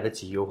还没有来得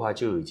及优化，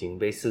就已经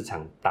被市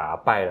场打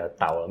败了，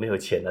倒了，没有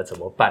钱了，怎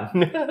么办？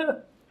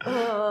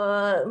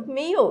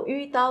没有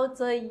遇到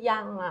这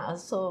样啊，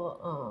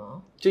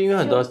就因为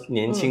很多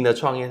年轻的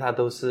创业，他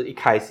都是一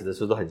开始的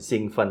时候都很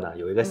兴奋啊，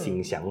有一个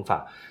新想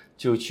法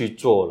就去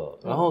做了，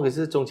然后可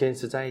是中间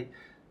实在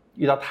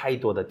遇到太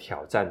多的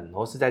挑战，然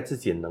后是在自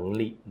己的能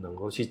力能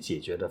够去解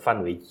决的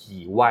范围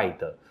以外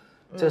的，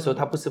这时候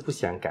他不是不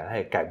想改，他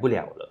也改不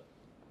了了。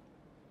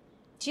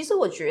其实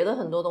我觉得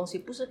很多东西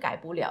不是改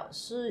不了，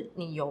是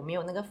你有没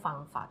有那个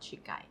方法去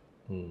改。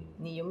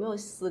你有没有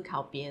思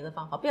考别的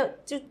方法？不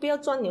要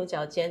钻牛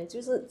角尖，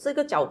就是这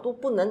个角度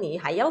不能，你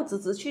还要直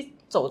直去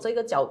走这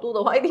个角度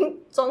的话，一定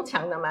撞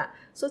墙的嘛。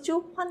所以就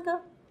换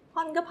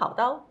个跑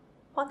道，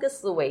换个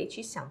思维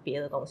去想别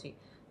的东西，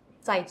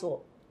再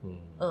做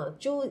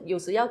就有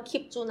时要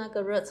keep 住那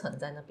个热忱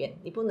在那边，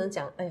你不能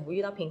讲我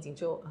遇到瓶颈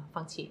就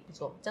放弃不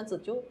做，这样子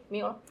就没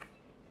有了。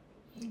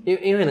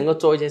因为能够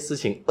做一件事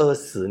情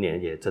20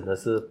年也真的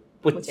是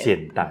不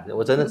简单，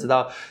我真的知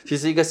道其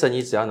实一个生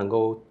意只要能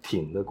够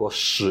挺得过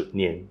10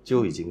年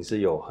就已经是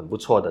有很不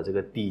错的这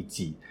个地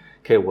基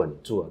可以稳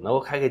住了，然后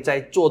还可以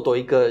再做多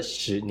一个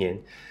10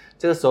年，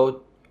这个时候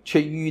却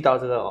遇到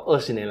这个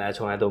20年来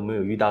从来都没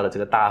有遇到的这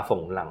个大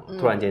风浪，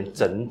突然间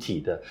整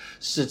体的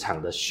市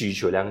场的需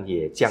求量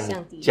也降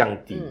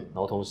低，然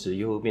后同时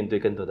又面对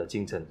更多的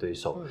竞争对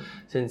手，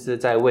甚至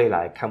在未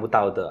来看不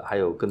到的还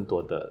有更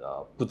多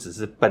的不只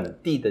是本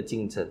地的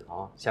竞争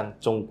像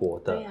中国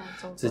的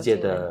世界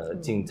的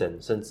竞争，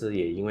甚至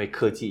也因为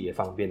科技也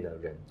方便的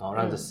人，然后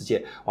让这世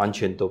界完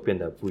全都变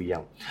得不一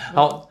样。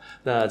好，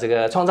那这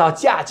个创造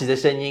价值的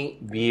声音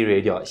B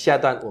Radio， 下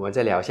段我们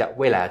再聊一下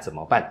未来怎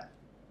么办。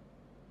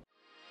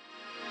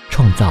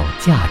创造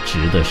价值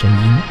的声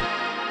音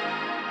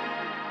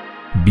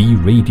B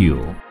Radio，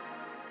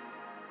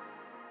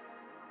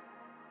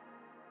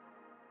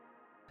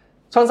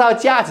 创造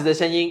价值的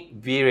声音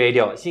B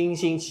Radio， 新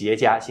兴企业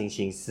家，新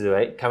兴思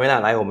维。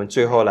Camilla来，我们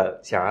最后了，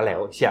想要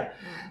聊一下。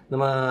那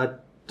么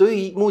对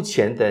于目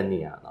前的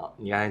你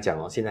你刚才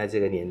讲现在这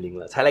个年龄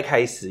了，才来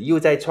开始又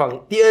在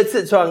第二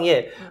次创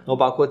业，然后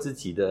包括自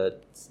己的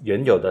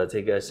原有的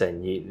这个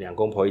生意，两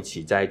公婆一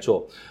起在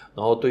做，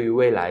然后对于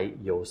未来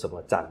有什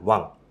么展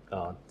望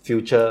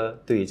？future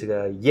对于这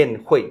个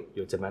宴会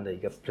有怎么样的一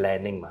个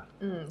planning 吗？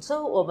所以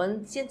我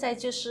们现在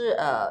就是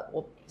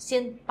我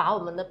先把我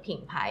们的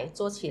品牌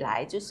做起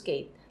来，就是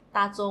给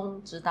大众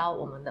知道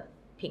我们的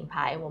品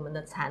牌、我们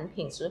的产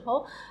品之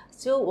后，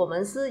就我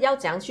们是要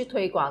怎样去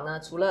推广呢？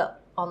除了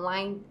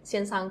online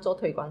线上做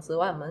推广之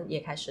外，我们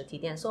也开实体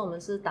店，所以我们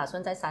是打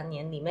算在3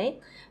年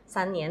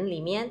里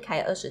面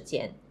开20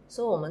间，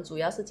所以我们主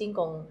要是进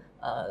攻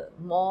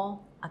mall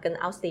跟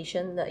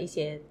outstation 的一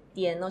些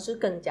店，是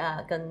跟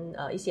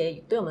一些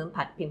对我们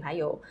品牌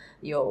有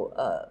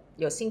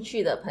兴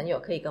趣的朋友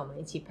可以跟我们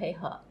一起配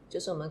合，就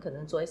是我们可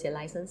能做一些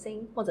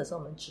licensing 或者是我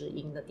们直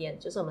营的店，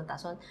就是我们打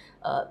算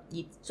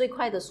以最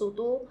快的速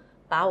度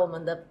把我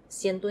们的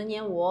鲜炖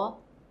燕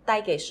窝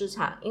带给市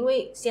场，因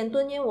为鲜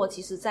炖燕窝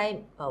其实在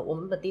我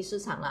们本地市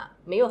场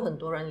没有很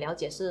多人了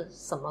解是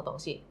什么东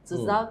西，只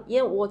知道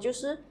燕窝就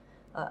是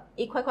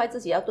一块块自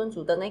己要炖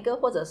煮的那个，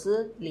或者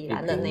是里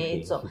兰的那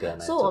一种，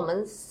所以我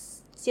们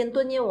鲜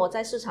炖燕窝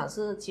在市场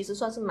其实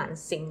算是蛮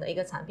新的一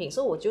个产品，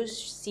所以我就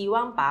希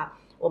望把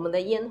我们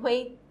的宴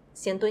会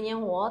鲜炖燕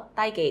窝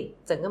带给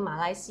整个马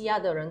来西亚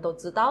的人都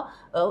知道，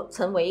而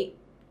成为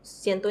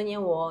鲜炖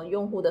燕窝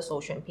用户的首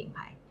选品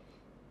牌。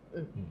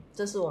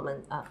这是我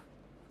们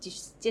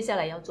接下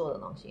来要做的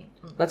东西。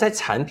那在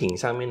产品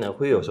上面呢，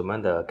会有什么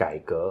样的改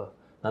革？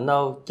难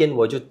道燕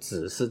窝就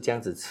只是这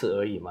样子吃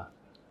而已吗？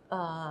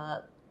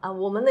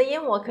我们的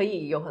燕窝可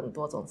以有很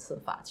多种吃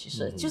法，其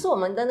实就是我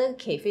们的那个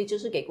cafe 就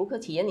是给顾客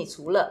体验，你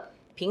除了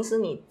平时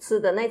你吃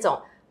的那种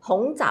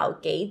红枣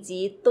给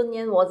鸡炖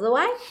燕窝之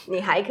外，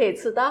你还可以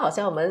吃到好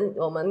像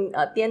我们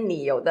店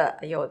里有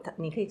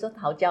你可以做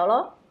桃胶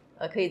咯，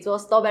可以做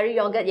strawberry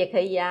yogurt 也可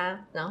以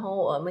啊，然后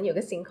我们有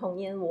个星空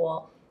燕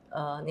窝，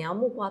你要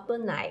木瓜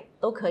炖奶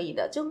都可以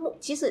的，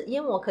其实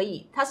燕窝可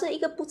以，它是一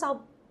个不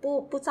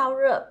燥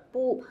热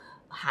不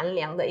寒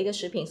凉的一个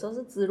食品，所以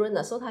是滋润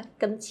的，所以它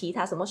跟其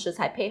他什么食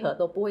材配合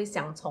都不会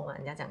相冲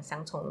人家讲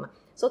相冲嘛，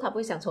所以它不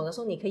会相冲的时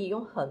候，你可以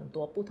用很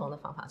多不同的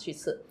方法去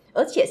吃，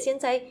而且现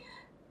在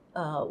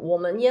我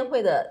们宴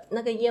会的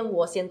那个燕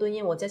窝鲜炖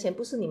燕窝价钱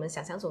不是你们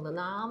想象中的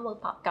那么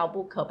高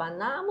不可攀，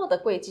那么的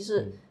贵，就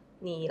是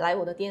你来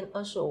我的店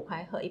25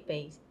块喝一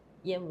杯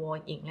燕窝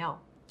饮料，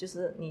就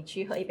是你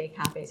去喝一杯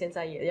咖啡现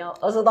在也要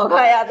20多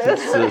块呀，对不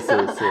对？是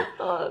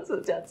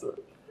是这样子。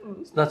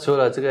那除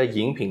了这个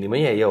饮品，你们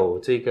也有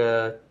这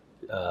个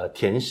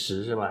甜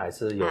食是吗？还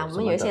是有什么的？我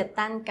们有一些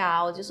蛋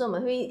糕，就是我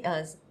们会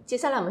接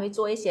下来我们会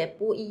做一些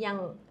不一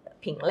样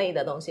品类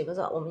的东西，比如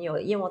说我们有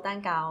燕窝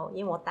蛋糕、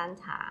燕窝蛋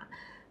挞，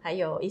还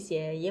有一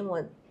些燕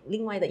窝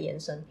另外的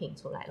衍生品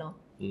出来咯。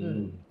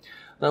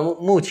那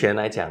目前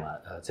来讲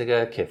这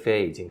个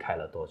cafe 已经开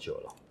了多久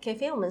了？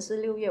 cafe 我们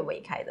是6月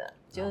尾开的，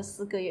就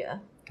4个月了。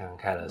刚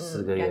开了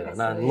4个月了。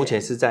那目前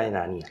是在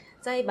哪里？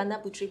在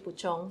Bandar Puteri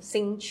Puchong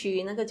新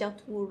区那个叫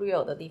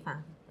Turio 的地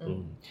方。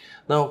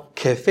那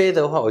cafe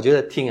的话，我觉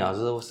得听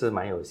是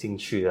蛮有兴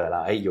趣的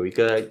啦。有一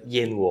个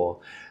燕窝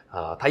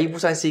它又不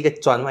算是一个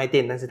专卖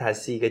店，但是它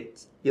是一个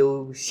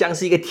又像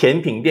是一个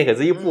甜品店，可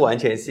是又不完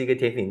全是一个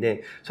甜品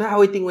店，所以它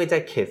会定位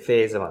在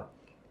cafe 是吗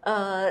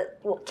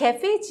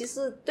？cafe 其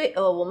实对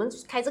我们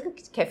开这个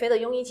cafe 的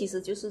用意其实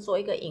就是做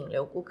一个引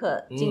流顾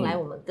客进来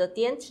我们的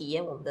店体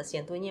验我们的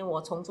鲜炖燕窝，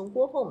从中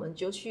过后我们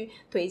就去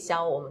推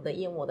销我们的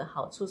燕窝的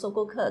好处，受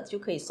顾客就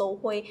可以受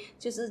惠，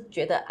就是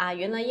觉得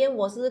原来燕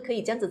窝是可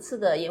以这样子吃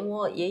的，燕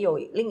窝也有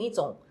另一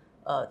种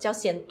叫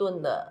鲜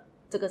炖的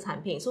这个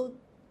产品，所以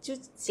就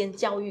先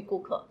教育顾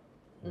客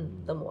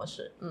的模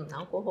式，然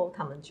后过后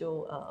他们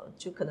就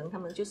可能他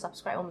们就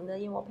subscribe 我们的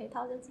燕窝配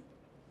套这样子。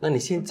那你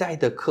现在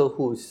的客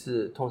户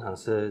通常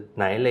是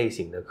哪一类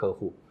型的客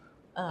户？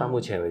到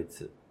目前为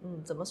止，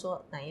怎么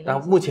说哪一类？到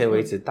目前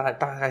为止大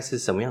概是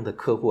什么样的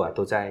客户啊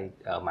都在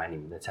买你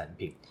们的产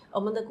品？我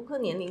们的顾客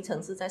年龄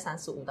层是在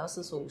35到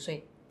45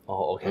岁。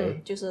哦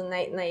 ，OK，就是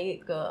那一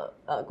个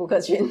顾客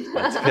群。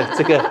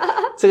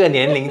这个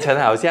年龄层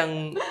好像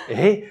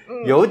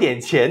有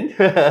点钱，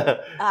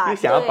又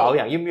想要保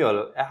养，又没有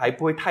还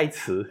不会太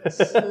迟。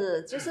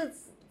是，就是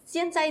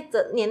现在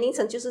的年龄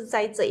层就是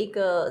在这一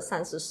个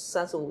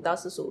35到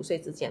45岁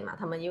之间嘛，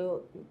他们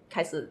又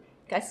开始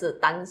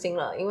担心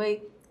了，因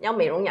为要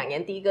美容养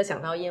颜，第一个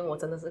想到燕窝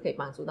真的是可以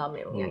帮助到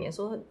美容养颜，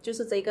所以就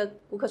是这一个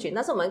顾客群。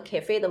但是我们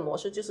cafe 的模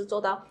式就是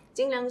做到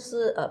尽量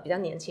是比较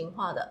年轻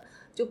化的，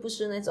就不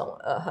是那种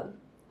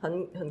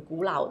很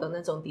古老的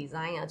那种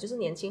design 啊，就是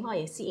年轻化，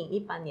也吸引一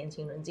般年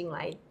轻人进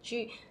来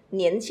去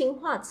年轻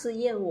化吃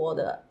燕窝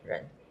的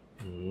人。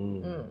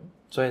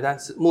所以但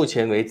是目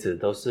前为止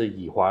都是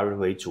以华人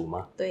为主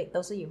吗？对，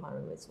都是以华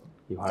人为主。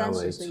暂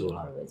时是以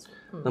华人为主。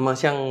那么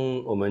像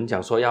我们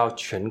讲说要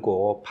全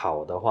国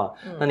跑的话，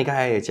那你刚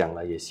才也讲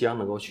了，也希望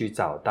能够去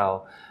找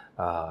到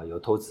有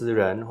投资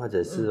人或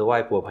者是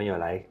外国朋友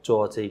来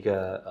做这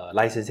个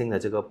licensing 的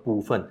这个部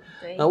分。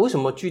那为什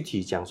么具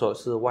体讲说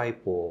是外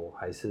国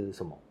还是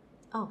什么？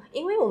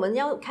因为我们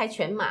要开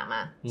全马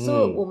嘛，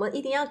所以我们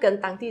一定要跟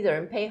当地的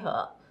人配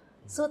合，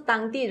所以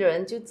当地的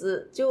人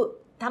就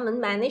他们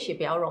manage 比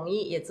较容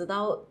易，也知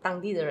道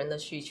当地的人的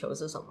需求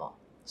是什么，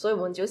所以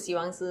我们就希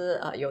望是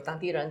有当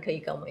地人可以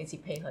跟我们一起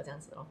配合这样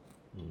子咯。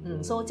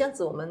所以这样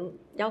子我们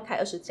要开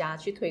20家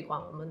去推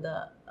广我们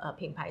的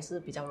品牌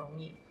是比较容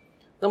易。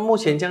那目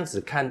前这样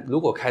子看，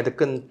如果开的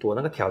更多，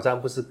那个挑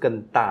战不是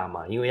更大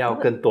吗？因为要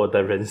更多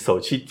的人手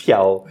去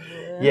挑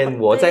燕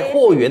窝，在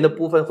货源的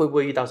部分会不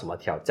会遇到什么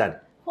挑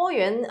战？货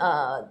源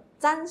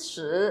暂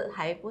时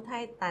还不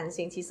太担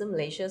心，其实马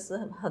来西亚是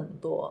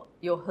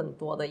有很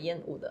多的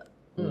燕窝的。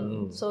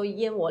所以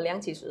燕窝量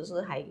其实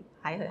是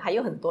还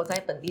有很多在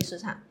本地市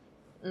场。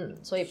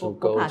所以不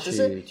怕，只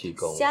是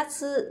下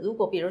次如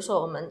果比如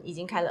说我们已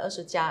经开了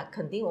20家，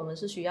肯定我们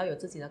是需要有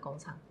自己的工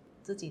厂，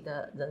自己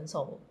的人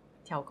手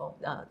挑工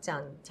这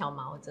样挑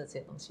毛这些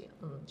东西，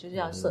就是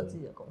要设自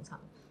己的工厂。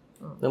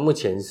那目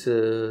前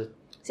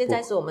现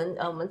在是我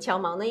们挑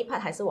毛那一派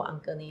还是我安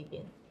哥那一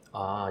边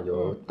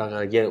有那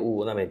个燕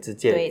窝那边自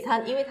建，对他，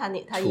因为他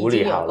已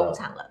经有工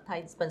厂了，他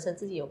本身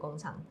自己有工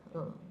厂，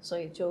所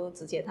以就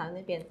直接他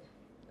那边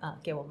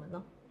给我们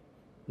咯。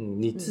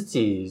你自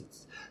己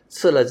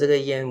吃了这个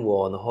燕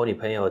窝，然后你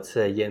朋友吃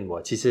了燕窝，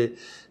其实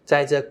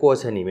在这过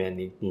程里面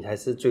你才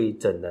是最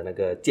真的那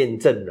个见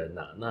证人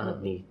啊。那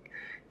你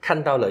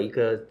看到了一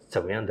个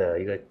怎么样的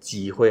一个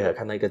机会，和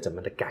看到一个怎么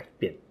样的改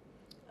变？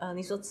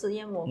你说吃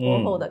燕窝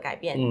过后的改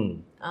变？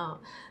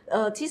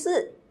其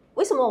实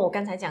为什么我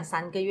刚才讲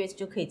3个月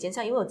就可以见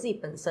效？因为我自己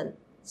本身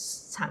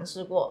尝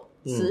试过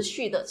持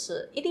续的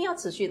吃，一定要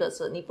持续的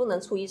吃，你不能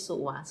初一十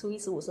五啊，初一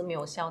十五是没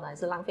有效的，还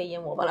是浪费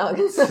燕窝罢了。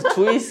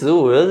初一十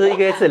五就是一个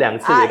月吃2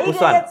次也不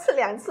算，一个月吃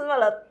2次罢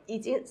了，已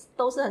经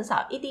都是很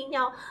少，一定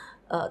要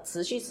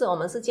持续吃。我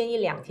们是建议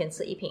2天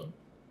吃1瓶，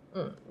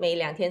每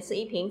2天吃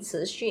1瓶，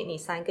持续你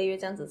3个月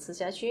这样子吃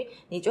下去，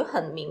你就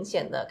很明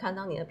显的看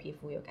到你的皮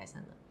肤有改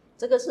善的，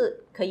这个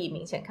是可以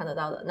明显看得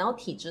到的。然后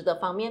体质的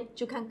方面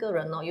就看个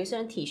人哦，有些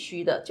人体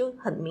虚的就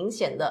很明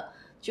显的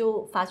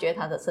就发觉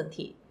他的身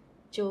体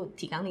就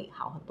体感力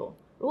好很多。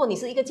如果你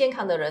是一个健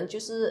康的人，就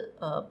是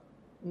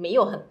没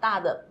有很大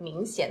的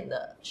明显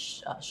的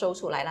收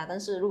出来啦，但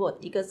是如果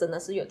一个真的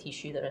是有体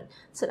虚的人，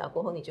吃了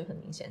过后你就很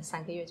明显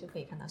3个月就可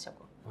以看到效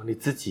果。你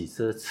自己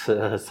是吃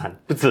了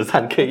不止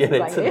3个月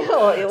的吃，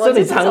所以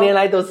你常年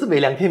来都是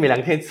每2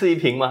天吃1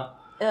瓶吗？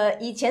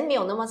以前没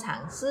有那么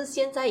长，是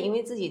现在因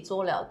为自己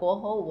做了过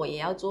后，我也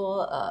要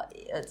做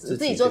自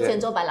己做先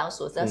做白老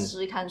鼠，再试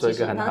试看，其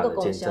实它那个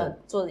功效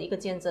做一个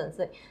见证，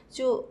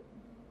就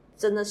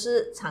真的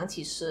是长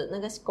期吃那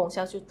个功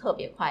效就特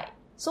别快。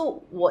所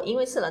以我因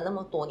为吃了那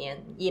么多年，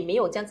也没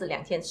有这样子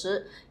2天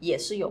吃，也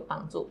是有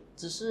帮助，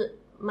只是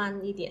慢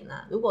一点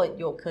如果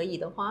有可以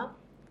的话，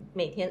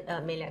每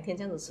2天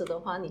这样子吃的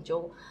话，你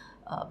就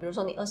比如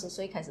说你20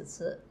岁开始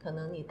吃，可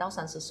能你到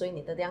30岁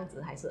你的样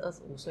子还是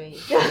25岁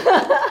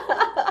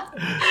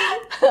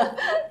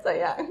这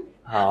样。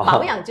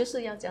保养就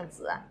是要这样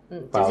子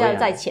就是要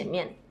在前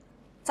面，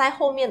在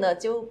后面的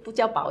就不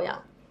叫保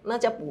养，那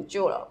叫补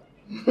救了。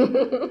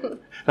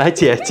来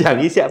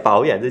讲一下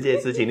保养这件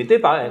事情，你对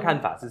保养的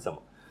看法是什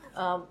么？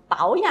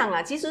保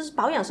养其实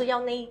保养是要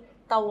内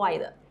到外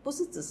的，不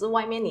是只是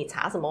外面你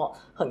擦什么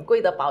很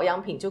贵的保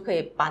养品就可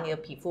以把你的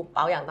皮肤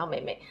保养到美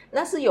美，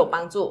那是有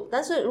帮助。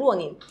但是如果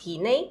你体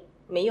内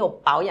没有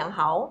保养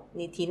好，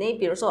你体内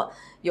比如说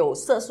有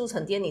色素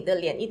沉淀，你的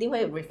脸一定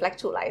会 reflect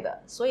出来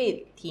的，所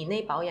以体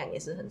内保养也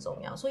是很重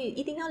要，所以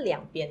一定要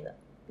两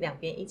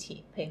边一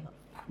起配合。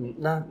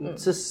那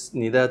这是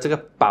你的这个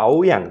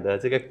保养的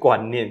这个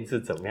观念是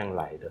怎么样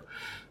来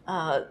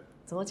的？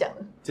怎么讲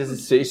呢？就是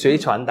谁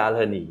传达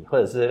了你，或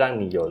者是让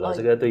你有了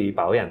这个对于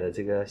保养的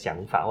这个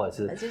想法，或者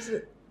是就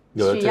是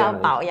需要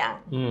保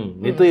养。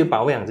你对于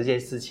保养这件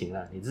事情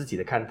你自己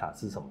的看法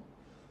是什么？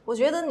我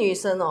觉得女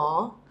生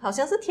哦，好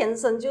像是天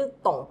生就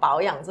懂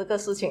保养这个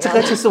事情，这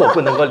个就是我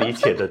不能够理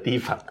解的地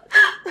方。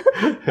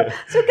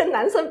就跟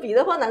男生比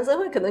的话，男生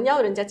会可能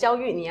要人家教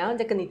育你，要人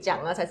家跟你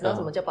讲啊，才知道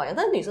什么叫保养。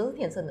但是女生是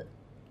天生的，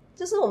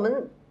就是我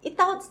们一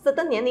到这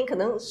个年龄，可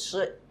能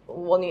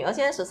我女儿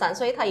现在13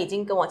岁，她已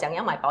经跟我讲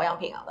要买保养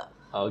品了的。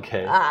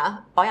OK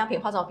啊，保养品、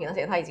化妆品那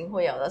些她已经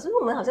会有了，所以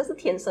我们好像是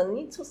天生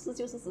一出世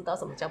就是知道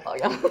什么叫保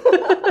养，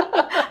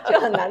就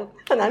很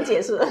难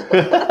解释。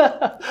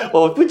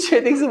我不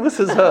确定是不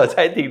是所有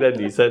在听的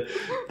女生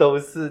都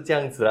是这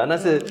样子啦，但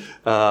是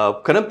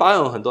可能保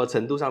养有很多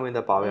程度上面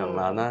的保养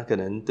啦，那可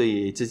能对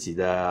于自己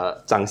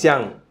的长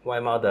相外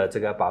貌的这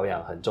个保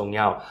养很重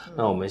要，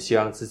那我们希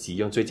望自己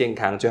用最健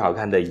康最好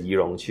看的仪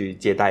容去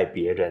接待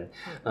别人，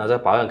那这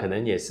保养可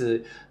能也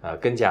是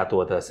更加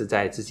多的是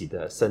在自己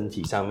的身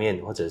体上面，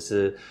或者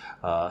是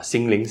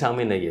心灵上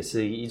面的，也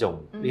是一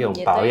种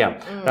保养，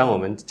让我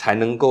们才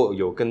能够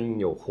更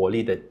有活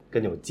力的、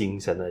更有精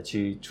神的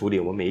去处理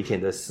我们每一天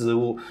的事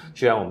物，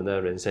去让我们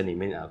的人生里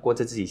面过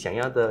着自己想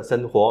要的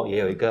生活，也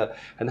有一个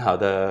很好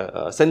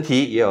的身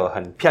体，也有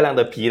很漂亮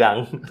的皮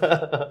囊。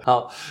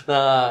好，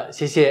那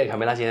谢谢卡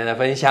梅拉今天的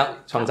分享，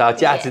创造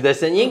价值的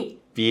声音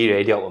B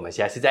Radio， 我们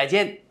下次再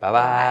见，拜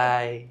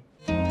拜。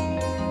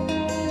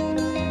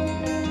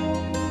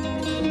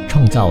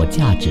创造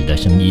价值的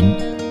声音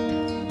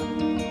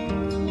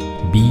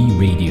B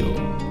Radio。